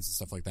other bands and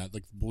stuff like that.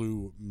 Like,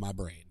 blew my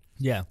brain.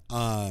 Yeah.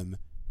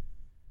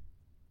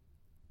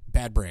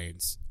 Bad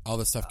Brains. All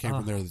this stuff came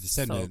from there. The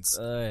Descendants.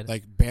 So good.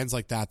 Like, bands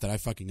like that I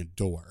fucking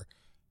adore.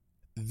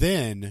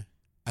 Then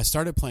I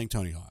started playing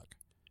Tony Hawk.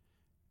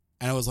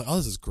 And I was like, oh,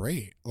 this is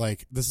great.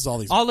 Like, this is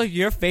all of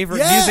your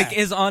favorite music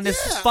is on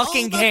this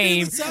fucking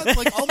game.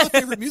 Like, all my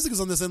favorite music is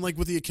on this, and like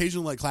with the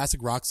occasional like classic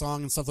rock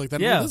song and stuff like that.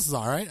 Yeah. Like, this is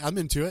all right. I'm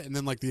into it. And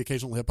then like the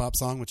occasional hip hop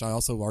song, which I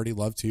also already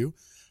love too.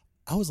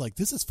 I was like,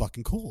 this is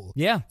fucking cool.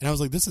 Yeah. And I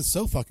was like, this is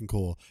so fucking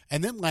cool.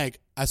 And then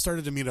like I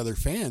started to meet other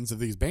fans of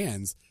these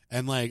bands,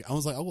 and like I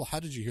was like, oh well, how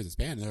did you hear this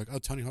band? And they're like, oh,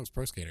 Tony Hawk's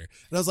Pro Skater.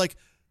 And I was like,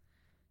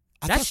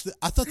 I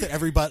thought that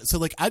everybody, so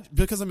like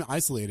because I'm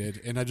isolated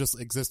and I just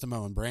exist in my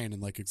own brain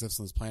and like exist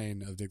on this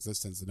plane of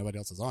existence and nobody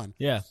else is on.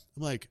 Yeah.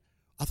 I'm like,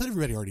 I thought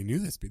everybody already knew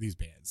these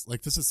bands.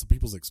 Like, this is some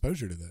people's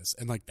exposure to this.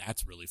 And, like,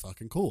 that's really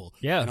fucking cool.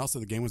 Yeah. And also,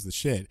 the game was the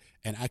shit.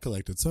 And I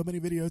collected so many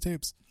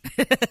videotapes.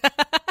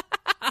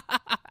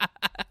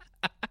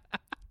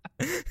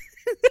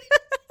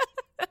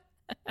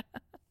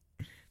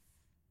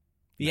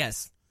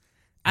 Yes.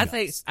 I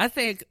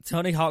think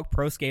Tony Hawk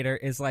Pro Skater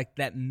is like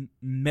that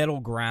middle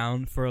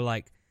ground for,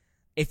 like,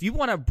 if you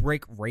want to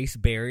break race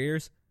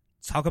barriers,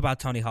 talk about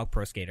Tony Hawk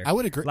Pro Skater. I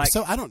would agree. Like,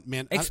 so, I don't,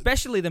 man.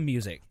 Especially the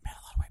music. Man,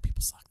 a lot of white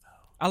people suck,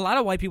 though. A lot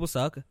of white people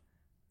suck. Yeah.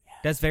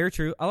 That's very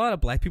true. A lot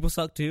of black people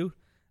suck, too.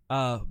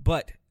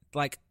 But,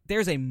 like,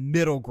 there's a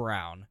middle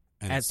ground.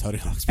 And it's Tony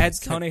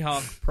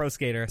Hawk Pro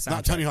Skater. It's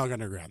not Tony Hawk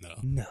Underground, though.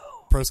 No.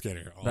 Pro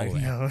Skater all the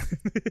way.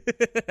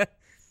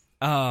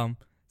 No.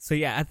 So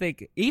yeah, I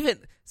think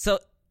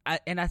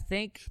I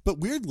think. But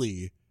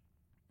weirdly,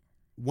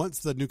 once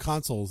the new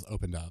consoles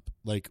opened up,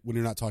 like when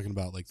you're not talking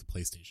about like the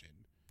PlayStation,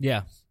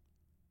 yeah,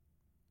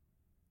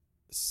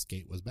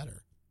 Skate was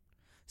better.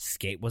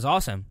 Skate was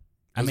awesome.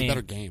 It was a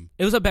better game.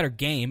 It was a better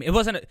game. It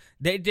wasn't.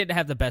 They didn't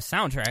have the best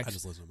soundtrack. I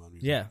just listened to my own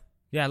music.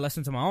 Yeah, I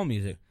listened to my own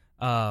music.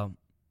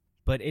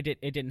 But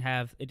it didn't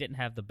have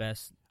the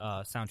best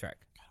soundtrack.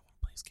 God, I want to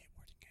play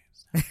skateboarding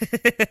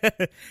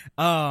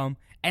games.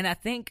 And I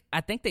think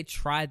they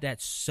tried that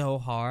so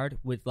hard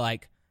with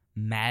like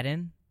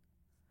Madden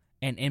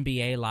and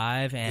NBA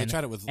Live, and they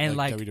tried it with and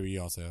like WWE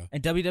also,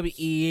 and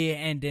WWE,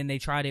 and then they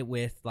tried it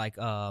with like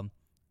fucking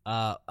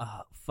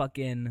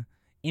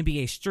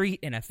NBA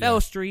Street,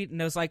 NFL Street, and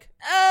it was like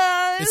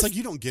it's like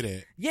you don't get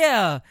it.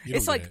 Yeah,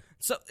 it's like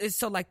so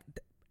like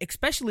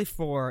especially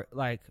for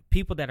like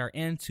people that are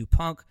into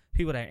punk,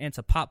 people that are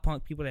into pop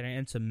punk, people that are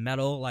into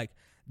metal, like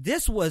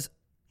this was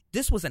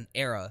an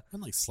era.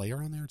 And like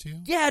Slayer on there too.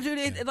 Yeah, dude.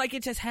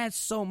 It just had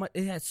so much.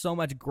 It had so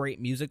much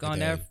great music on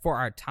there for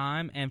our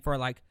time and for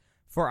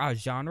our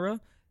genre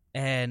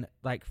and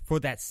like for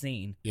that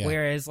scene. Yeah.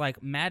 Whereas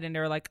like Madden,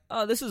 they're like,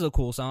 oh, this is a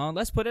cool song.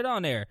 Let's put it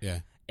on there.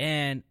 Yeah.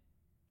 And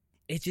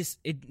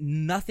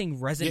nothing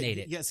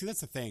resonated. Yeah. See,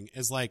 that's the thing.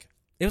 Is like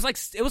it was like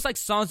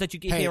songs that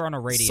you could hear on a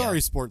radio. Sorry,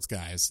 sports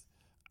guys.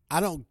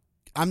 I'm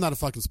not a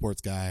fucking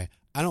sports guy.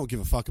 I don't give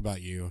a fuck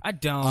about you. I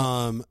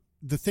don't.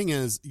 The thing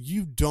is,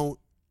 you don't.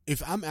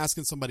 If I'm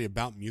asking somebody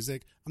about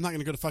music, I'm not going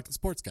to go to fucking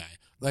sports guy.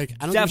 Like,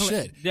 I don't give a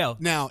shit. No.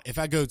 Now, if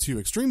I go to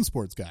extreme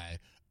sports guy,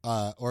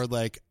 or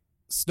like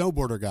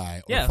snowboarder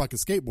guy, or fucking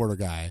skateboarder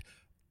guy,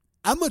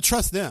 I'm going to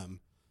trust them,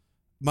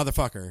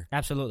 motherfucker.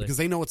 Absolutely. Because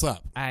they know what's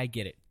up. I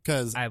get it.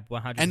 Because I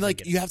 100% and like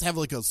get it. You have to have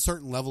like a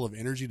certain level of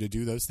energy to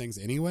do those things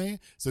anyway.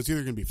 So it's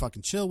either going to be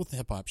fucking chill with the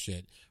hip hop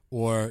shit,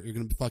 or you're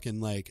going to be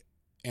fucking like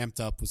amped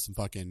up with some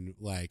fucking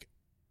like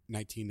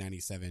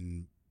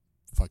 1997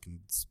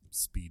 fucking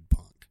speed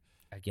punk.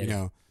 I get it.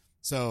 Know,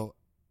 so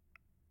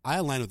I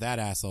align with that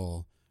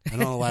asshole. I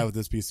don't align with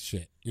this piece of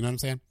shit. You know what I'm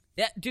saying?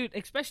 Yeah, dude.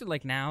 Especially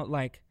like now,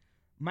 like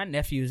my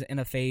nephew's in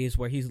a phase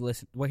where he's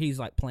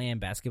like playing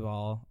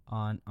basketball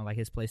on like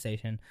his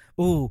PlayStation.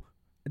 Ooh,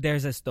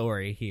 there's a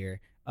story here.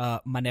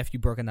 My nephew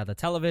broke another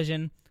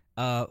television.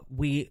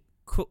 We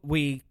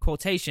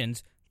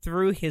quotations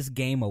threw his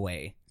game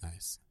away.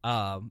 Nice.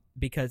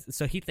 Because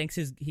so he thinks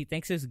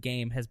his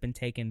game has been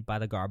taken by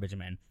the garbage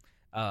man.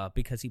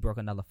 Because he broke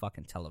another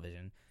fucking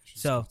television.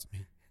 So,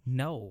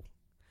 no.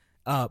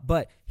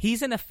 But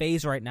he's in a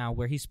phase right now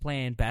where he's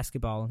playing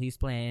basketball and he's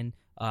playing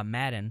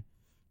Madden.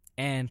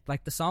 And,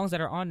 like, the songs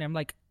that are on there, I'm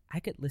like, I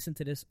could listen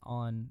to this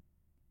on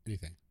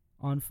anything.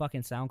 On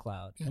fucking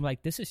SoundCloud. Yeah. I'm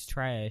like, this is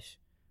trash.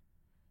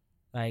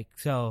 Like,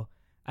 so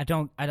I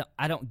don't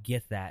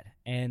get that.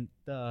 And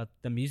the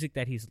music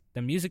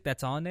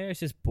that's on there is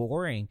just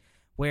boring.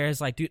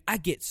 Whereas, like, dude, I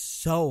get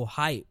so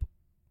hype.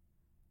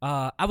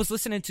 I was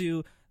listening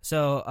to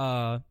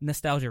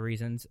nostalgia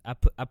reasons.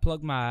 I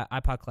plugged my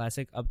iPod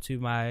Classic up to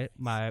my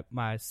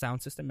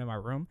sound system in my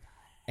room,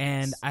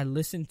 and I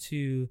listened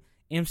to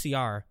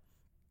MCR,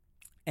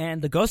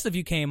 and The Ghost of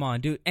You came on,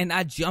 dude, and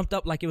I jumped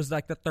up like it was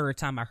like the third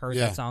time I heard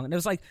that song, and it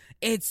was like,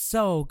 it's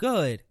so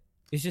good.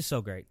 It's just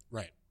so great.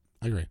 Right.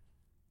 I agree.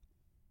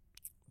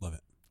 Love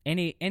it.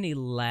 Any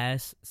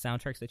last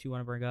soundtracks that you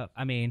want to bring up?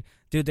 I mean,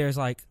 dude, there's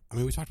like...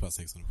 we talked about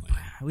Snakes on a Plane.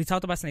 We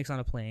talked about Snakes on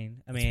a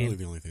Plane. That's really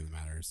the only thing that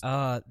matters.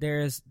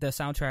 There's the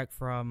soundtrack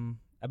from...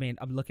 I mean,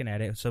 I'm looking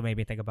at it, so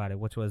maybe think about it,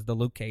 which was the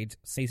Luke Cage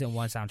Season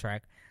 1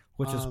 soundtrack,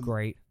 which was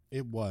great.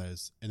 It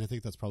was, and I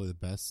think that's probably the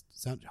best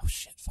sound... Oh,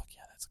 shit, fuck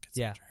yeah, that's a good soundtrack.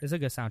 Yeah, it's a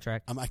good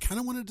soundtrack. I kind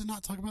of wanted to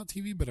not talk about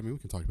TV, but I mean, we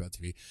can talk about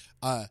TV.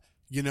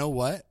 You know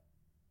what?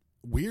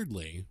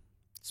 Weirdly...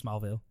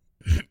 Smallville.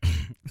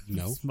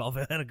 No.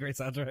 Smallville had a great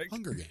soundtrack.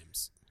 Hunger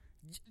Games.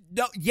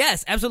 No,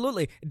 yes,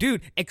 absolutely,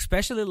 dude.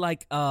 Especially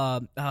like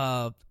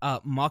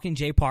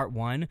Mockingjay Part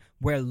 1,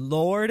 where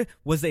Lorde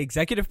was the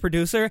executive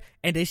producer,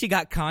 and then she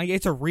got Kanye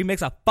to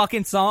remix a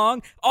fucking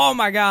song. Oh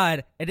my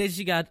god! And then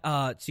she got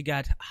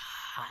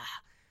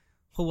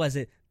who was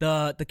it?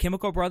 The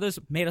Chemical Brothers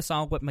made a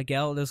song with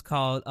Miguel. It was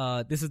called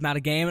 "This Is Not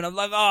a Game," and I'm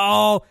like,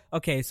 oh,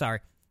 okay,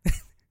 sorry.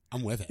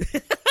 I'm with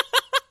it.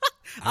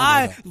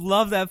 I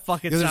love that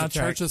fucking soundtrack. There's a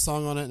Church's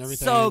song on it and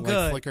everything. So like,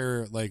 good.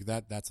 Flicker, like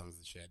that song's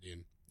the shit,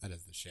 dude. That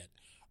is the shit.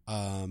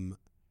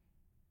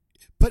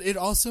 But it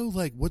also,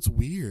 like, what's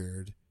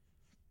weird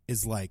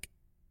is, like,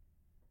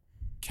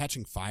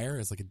 Catching Fire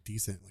is, like, a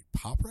decent, like,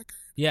 pop record.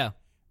 Yeah.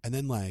 And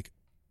then, like,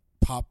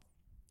 pop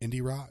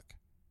indie rock.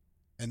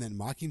 And then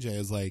Mockingjay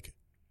is, like,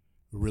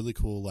 really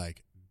cool,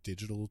 like,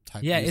 digital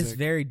type music. It's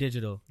very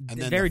digital.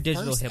 And then very the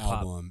digital first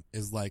hip-hop. album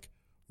is, like,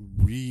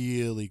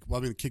 really...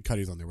 Well, I mean, Kid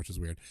Cudi's on there, which is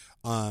weird.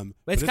 But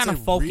it's kind of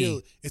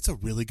folky. It's a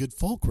really good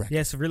folk record.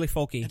 Yeah, it's really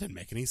folky. It didn't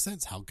make any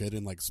sense how good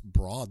and, like,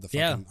 broad the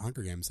fucking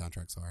Hunger Games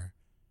soundtracks are.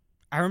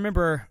 I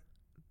remember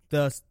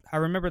the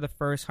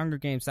first Hunger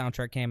Games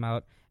soundtrack came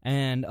out,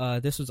 and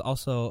this was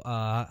also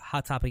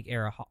Hot Topic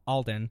era.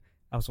 Alden,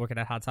 I was working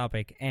at Hot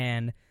Topic,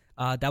 and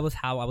that was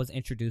how I was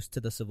introduced to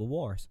the Civil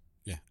Wars.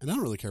 Yeah, and I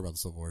don't really care about the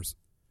Civil Wars.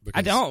 Because,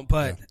 I don't,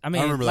 but I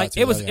mean, remember like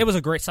that too, it was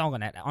a great song on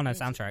that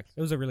soundtrack.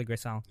 It was a really great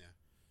song. Yeah,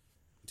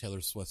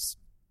 Taylor Swift's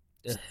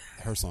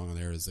her song on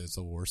there is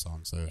a war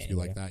song. So if you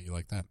like that, you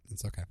like that.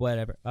 It's okay.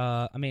 Whatever.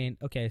 I mean,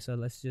 okay. So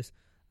let's just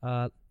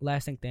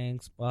lasting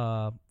things.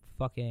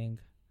 Fucking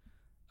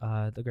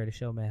The Greatest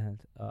Showman,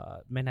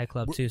 Midnight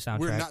Club 2 soundtrack.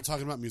 We're not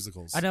talking about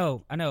musicals. I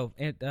know.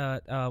 It.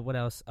 What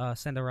else?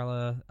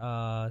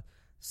 Cinderella.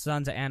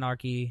 Sons of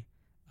Anarchy.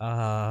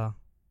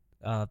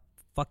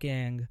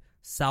 Fucking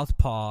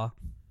Southpaw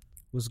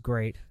was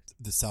great.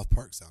 The South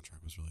Park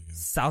soundtrack was really good.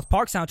 South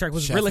Park soundtrack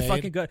was Chef really Aid.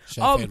 fucking good.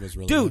 Chef Aid was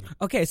really dude. good.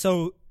 Okay,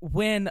 so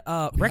when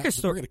Record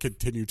Store, we're gonna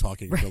continue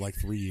talking for like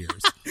 3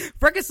 years.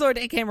 Record Store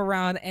Day came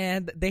around,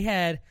 and they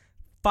had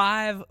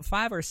five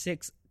or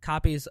six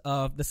copies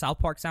of the South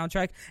Park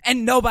soundtrack,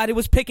 and nobody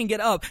was picking it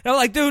up. And I'm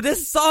like, dude,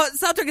 this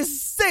soundtrack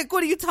is sick.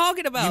 What are you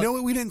talking about? You know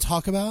what we didn't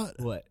talk about?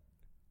 What?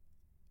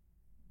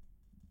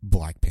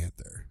 Black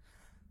Panther.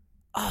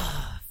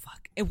 Ah,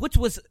 fuck. Which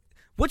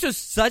was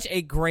such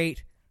a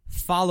great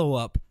follow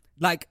up.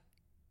 Like,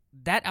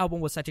 that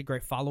album was such a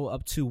great follow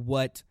up to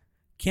what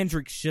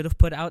Kendrick should have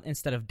put out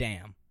instead of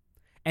Damn.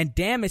 And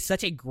Damn is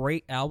such a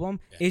great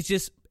album. Yeah.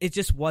 It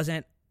just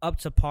wasn't up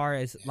to par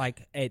as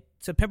like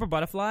To Pimp a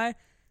Butterfly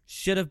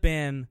should have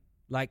been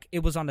like, it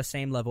was on the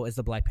same level as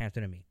the Black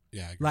Panther to me.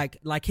 Yeah, I agree.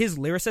 Like his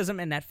lyricism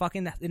in that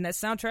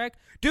soundtrack,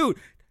 dude.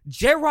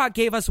 J-Rock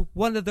gave us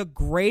one of the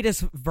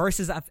greatest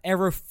verses I've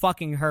ever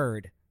fucking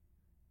heard,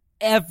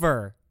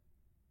 ever.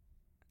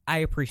 I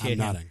appreciate him.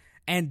 Nodding.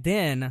 And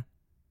then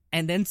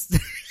and then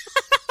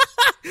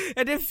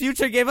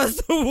Future gave us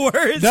the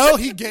words. No,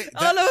 he gave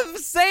on the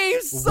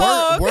same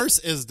song. Worse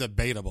is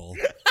debatable.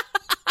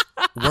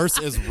 Worse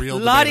is real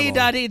debatable.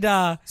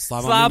 La-di-da-di-da.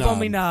 Slob on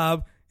me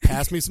knob.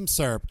 Pass me some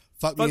syrup.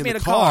 Fuck me in the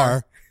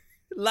car.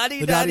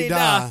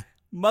 La-di-da-di-da.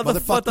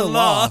 Motherfuck the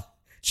law.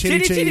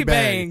 Chitty chitty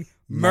bang.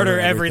 Murder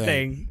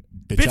everything.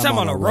 Bitch, I'm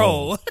on a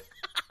roll.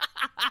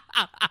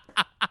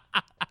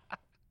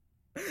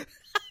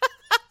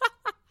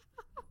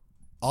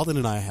 Alden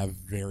and I have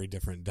very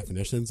different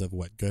definitions of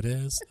what good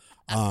is.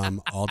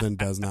 Alden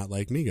does not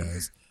like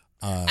Migos.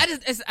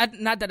 It's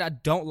not that I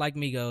don't like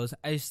Migos.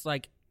 I just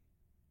like,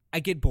 I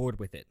get bored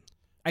with it.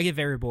 I get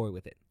very bored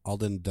with it.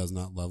 Alden does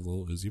not love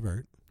Lil Uzi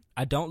Vert.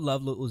 I don't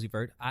love Lil Uzi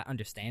Vert. I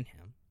understand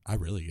him. I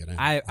really get him.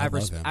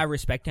 I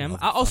respect him.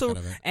 I also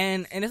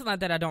and it's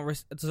not that I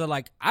don't. So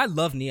like, I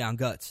love Neon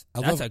Guts. I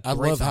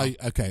love how.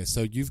 Okay,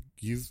 so you've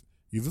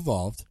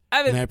evolved,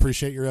 and I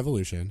appreciate your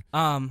evolution.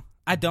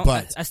 I don't.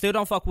 I still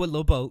don't fuck with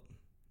Lil Boat.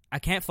 I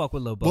can't fuck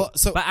with Lil Boat.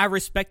 Well, but I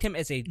respect him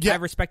as a. Yeah, I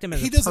respect him as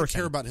a person. He doesn't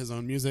care about his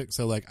own music,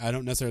 so like, I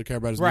don't necessarily care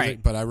about his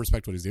music, but I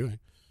respect what he's doing.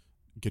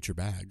 Get your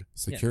bag,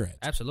 secure it.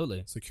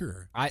 Absolutely,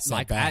 secure.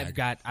 I've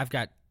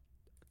got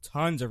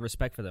tons of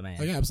respect for the man.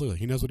 Oh yeah, absolutely.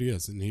 He knows what he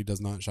is, and he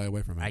does not shy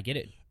away from it. I get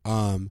it.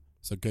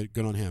 So good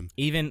on him.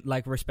 Even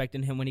like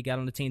respecting him when he got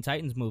on the Teen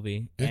Titans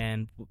movie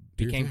and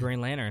became Green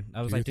Lantern.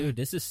 I was like, dude,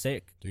 this is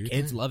sick.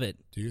 Kids love it.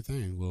 Do your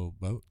thing, Lil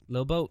Boat.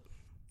 Lil Boat.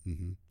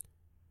 Mm-hmm.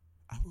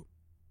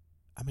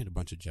 I made a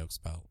bunch of jokes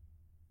about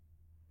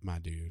my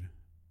dude,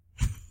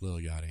 Lil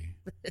Yachty,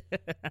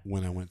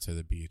 when I went to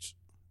the beach.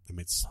 I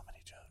made so many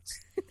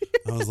jokes.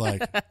 I was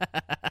like,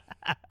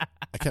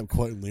 I kept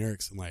quoting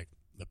lyrics, and like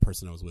the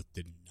person I was with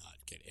did not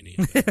get any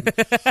of them.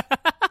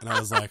 And I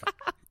was like,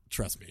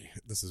 trust me,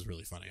 this is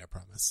really funny, I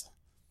promise.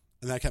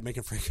 And then I kept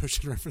making Frank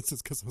Ocean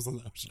references because I was on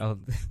the ocean. Oh,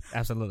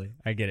 absolutely.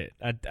 I get it.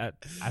 And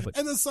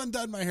the sun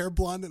dyed my hair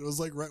blonde, and it was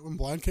like right when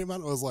blonde came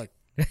out, I was like,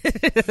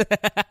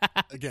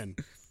 again,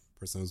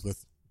 person I was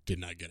with did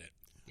not get it.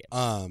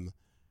 Yeah.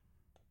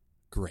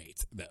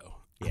 Great, though.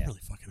 Yeah. I'm really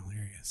fucking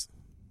hilarious.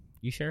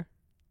 You sure?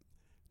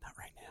 Not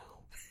right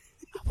now.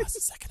 I was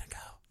a second ago.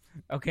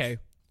 Okay.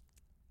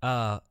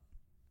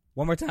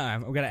 One more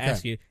time. I'm gonna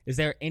ask you: is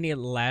there any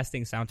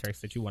lasting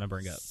soundtracks that you want to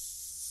bring up?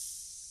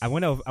 I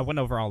went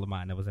over all of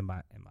mine. That was in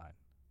mine.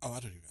 Oh, I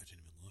didn't even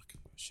look.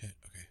 Shit.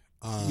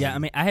 Okay. Yeah, I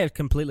mean, I had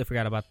completely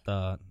forgot about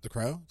the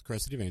Crow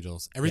City of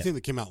Angels. Everything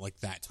that came out like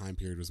that time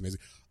period was amazing.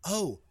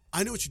 Oh,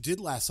 I know what you did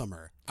last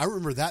summer. I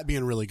remember that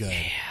being really good,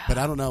 but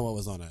I don't know what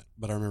was on it.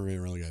 But I remember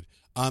being really good.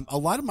 A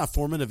lot of my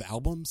formative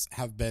albums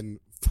have been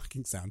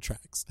fucking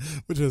soundtracks,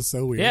 which is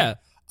so weird. Yeah.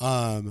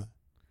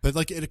 But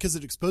like, because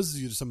it exposes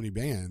you to so many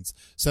bands.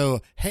 So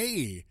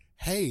hey,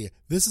 hey,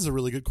 this is a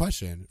really good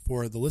question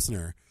for the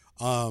listener.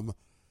 You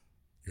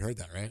heard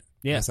that, right?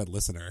 Yeah. I said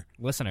listener.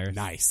 Listener.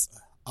 Nice.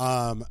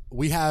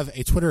 We have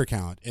a Twitter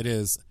account. It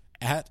is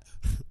at...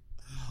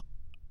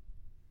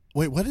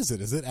 Wait, what is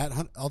it? Is it at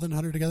Alden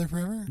Hunter Together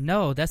Forever?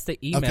 No, that's the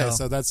email. Okay,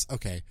 so that's...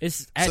 Okay.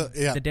 It's at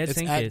the Dead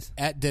Scene Kids.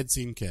 At Dead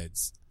Scene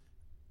Kids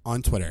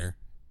on Twitter.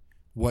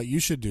 What you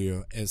should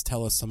do is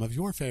tell us some of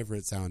your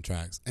favorite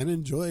soundtracks and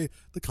enjoy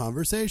the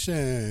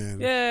conversation.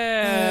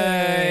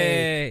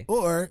 Yay!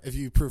 Or if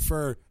you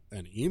prefer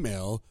an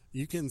email,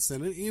 you can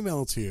send an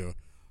email to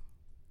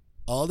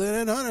Alden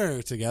and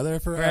Hunter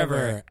Together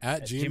Forever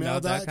at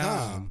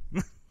gmail.com.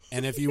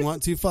 And if you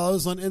want to follow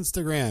us on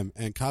Instagram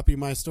and copy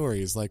my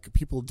stories like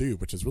people do,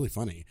 which is really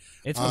funny.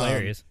 It's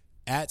hilarious.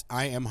 At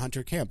I Am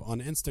Hunter Camp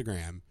on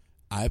Instagram.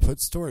 I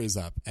put stories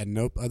up and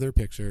nope other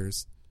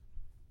pictures.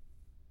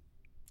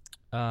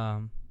 I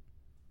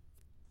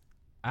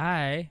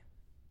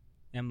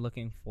am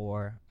looking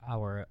for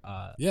our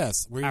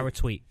our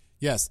tweet.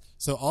 Yes.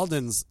 So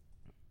Alden's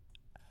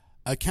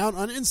account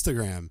on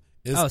Instagram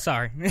is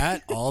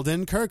at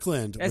Alden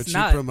Kirkland, which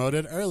you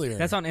promoted earlier.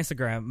 That's on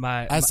Instagram.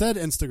 I said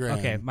Instagram.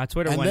 Okay, my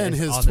Twitter and one then is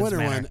his Alden's Twitter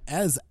Manor. one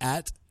as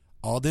at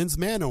Alden's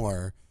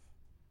Manor.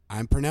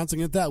 I'm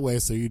pronouncing it that way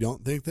so you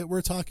don't think that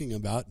we're talking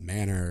about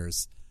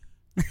manners.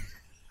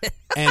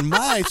 And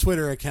my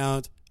Twitter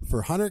account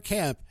for Hunter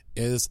Camp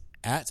is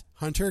at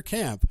Hunter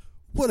Camp.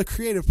 What a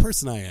creative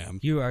person I am.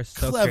 You are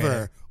so clever.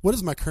 creative. What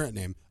is my current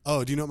name?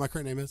 Oh, do you know what my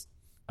current name is?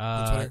 No,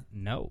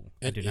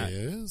 I do not. It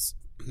is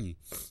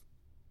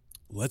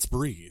Let's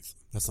Breathe.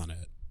 That's not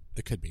it.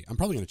 It could be. I'm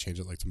probably going to change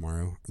it like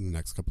tomorrow in the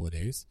next couple of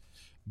days.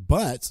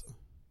 But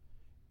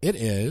it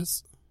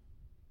is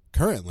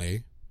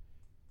currently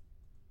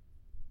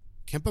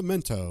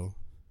Campamento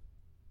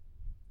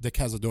de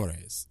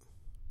Cazadores.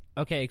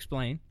 Okay,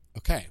 explain.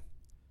 Okay.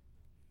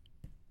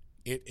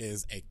 It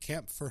is a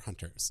camp for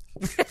hunters.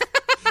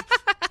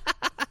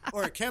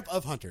 Or a camp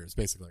of hunters,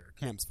 basically. Or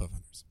camps of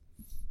hunters.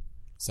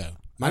 So,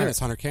 my name is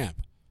Hunter Camp.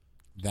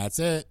 That's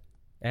it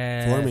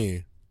for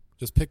me.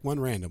 Just pick one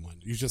random one.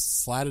 You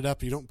just slide it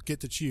up. You don't get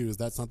to choose.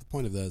 That's not the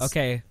point of this.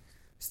 Okay.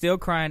 Still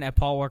crying at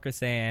Paul Walker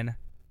saying,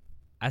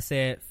 I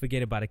said,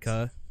 forget about it,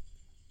 cuz.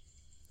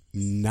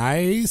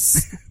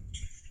 Nice.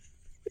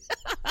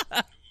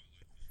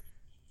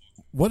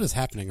 What is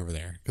happening over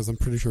there? Because I'm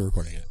pretty sure we're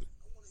recording it.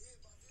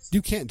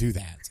 You can't do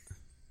that.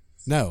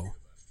 No.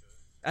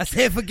 I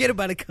said, forget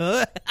about it,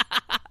 cuz.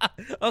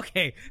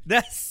 Okay,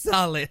 that's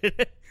solid.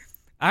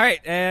 All right,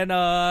 and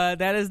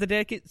that is the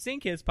Dead Scene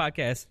Kids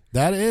podcast.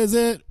 That is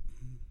it.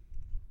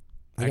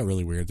 I got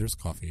really weird. There's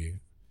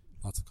coffee.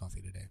 Lots of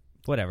coffee today.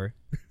 Whatever.